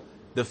now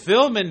the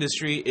film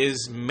industry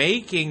is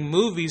making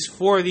movies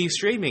for these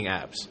streaming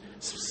apps.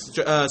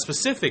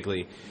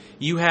 Specifically,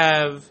 you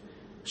have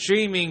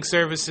streaming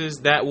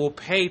services that will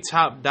pay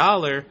top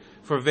dollar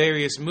for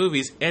various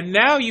movies. And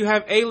now you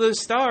have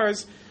A-list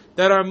stars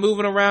that are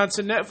moving around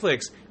to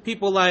Netflix.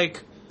 People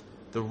like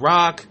The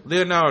Rock,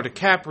 Leonardo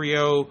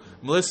DiCaprio,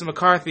 Melissa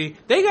McCarthy.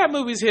 They got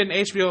movies hitting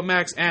HBO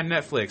Max and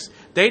Netflix.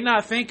 They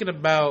not thinking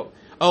about,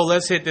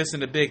 let's hit this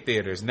in the big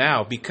theaters.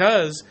 Now,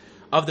 because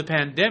of the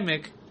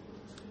pandemic,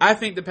 I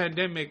think the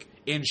pandemic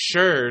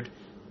ensured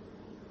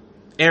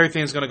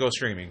everything's going to go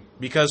streaming.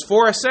 Because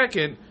for a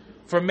second,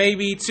 for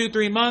maybe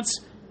 2-3 months,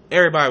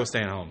 everybody was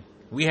staying home.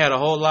 We had a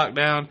whole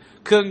lockdown.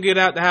 Couldn't get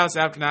out the house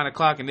after 9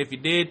 o'clock. And if you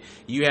did,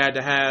 you had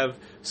to have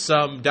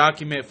some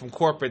document from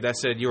corporate that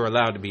said you were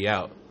allowed to be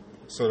out.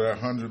 So that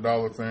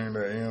 $100 thing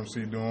that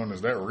AMC doing,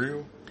 is that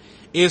real?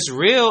 It's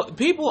real.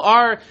 People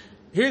are...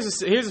 Here's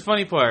the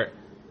funny part.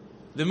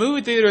 The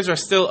movie theaters are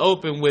still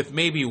open with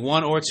maybe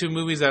 1 or 2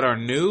 movies that are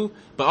new,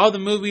 but all the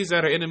movies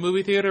that are in the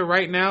movie theater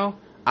right now,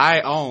 I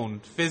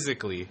own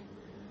physically.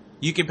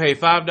 You can pay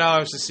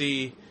 $5 to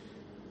see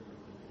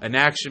an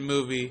action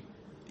movie.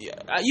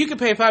 You can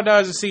pay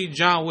 $5 to see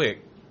John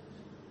Wick.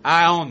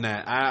 I own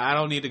that. I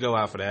don't need to go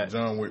out for that.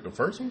 John Wick, the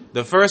first one?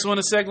 The first one,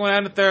 the second one,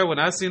 and the third one.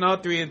 I've seen all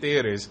 3 in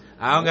theaters.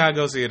 I don't gotta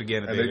go see it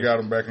again in theaters. And they got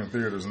them back in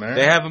theaters now?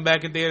 They have them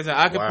back in theaters.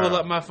 I can pull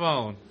up my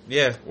phone.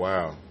 Yeah.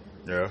 Wow.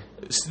 Yeah.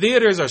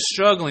 Theaters are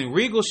struggling.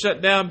 Regal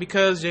shut down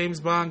because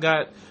James Bond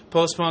got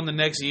postponed the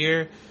next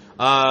year.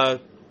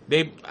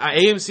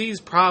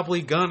 AMC's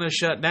probably gonna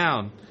shut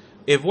down.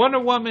 If Wonder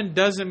Woman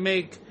doesn't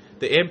make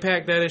the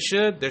impact that it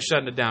should, they're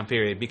shutting it down,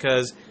 period.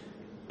 Because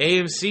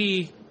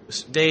AMC,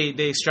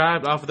 they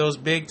strived off of those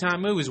big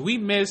time movies. We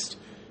missed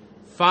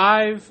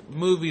 5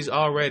 movies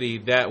already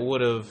that would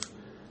have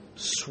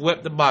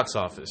swept the box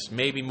office.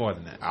 Maybe more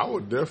than that. I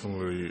would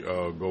definitely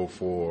go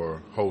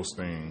for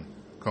hosting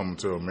Coming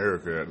to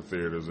America at the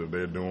theaters if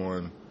they're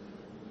doing,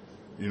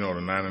 the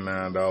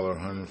 $99,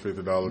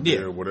 $150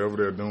 deal, Yeah. whatever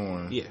they're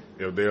doing. Yeah.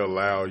 If they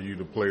allow you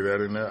to play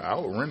that in there, I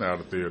would rent out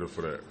a theater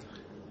for that.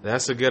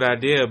 That's a good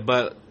idea,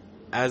 but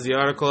as the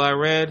article I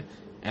read,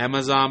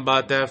 Amazon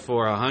bought that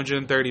for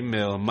 $130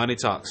 million. Money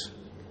talks.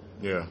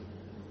 Yeah.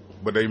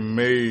 But they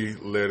may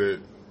let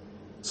it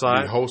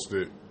Slide. be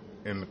hosted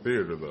in the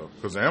theater, though.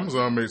 Because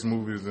Amazon makes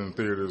movies in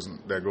theaters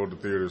that go to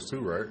theaters, too,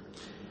 right?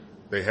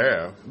 They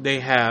have. They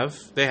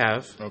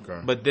have. Okay.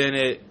 But then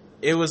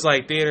it was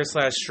like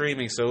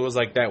theater/streaming, so it was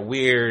like that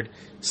weird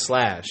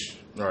slash.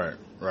 Right.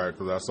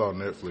 Because I saw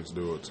Netflix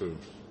do it, too.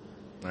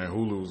 And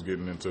Hulu's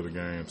getting into the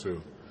game,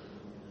 too.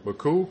 But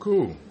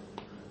cool.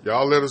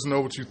 Y'all let us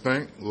know what you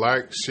think.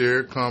 Like,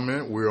 share,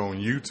 comment. We're on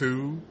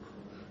YouTube.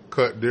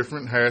 Cut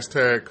Different.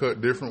 # Cut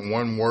Different.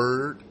 One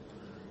word.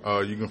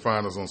 You can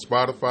find us on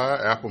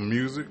Spotify, Apple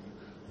Music,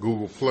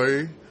 Google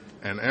Play,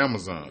 and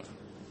Amazon.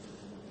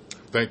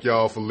 Thank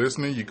y'all for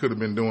listening. You could have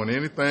been doing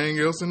anything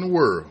else in the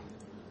world,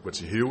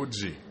 but you're here with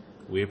G.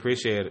 We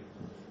appreciate it.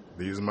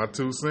 These are my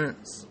 2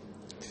 cents.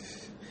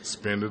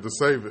 Spend it to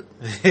save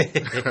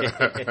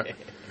it.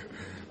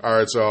 All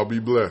right, y'all. Be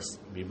blessed.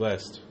 Be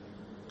blessed.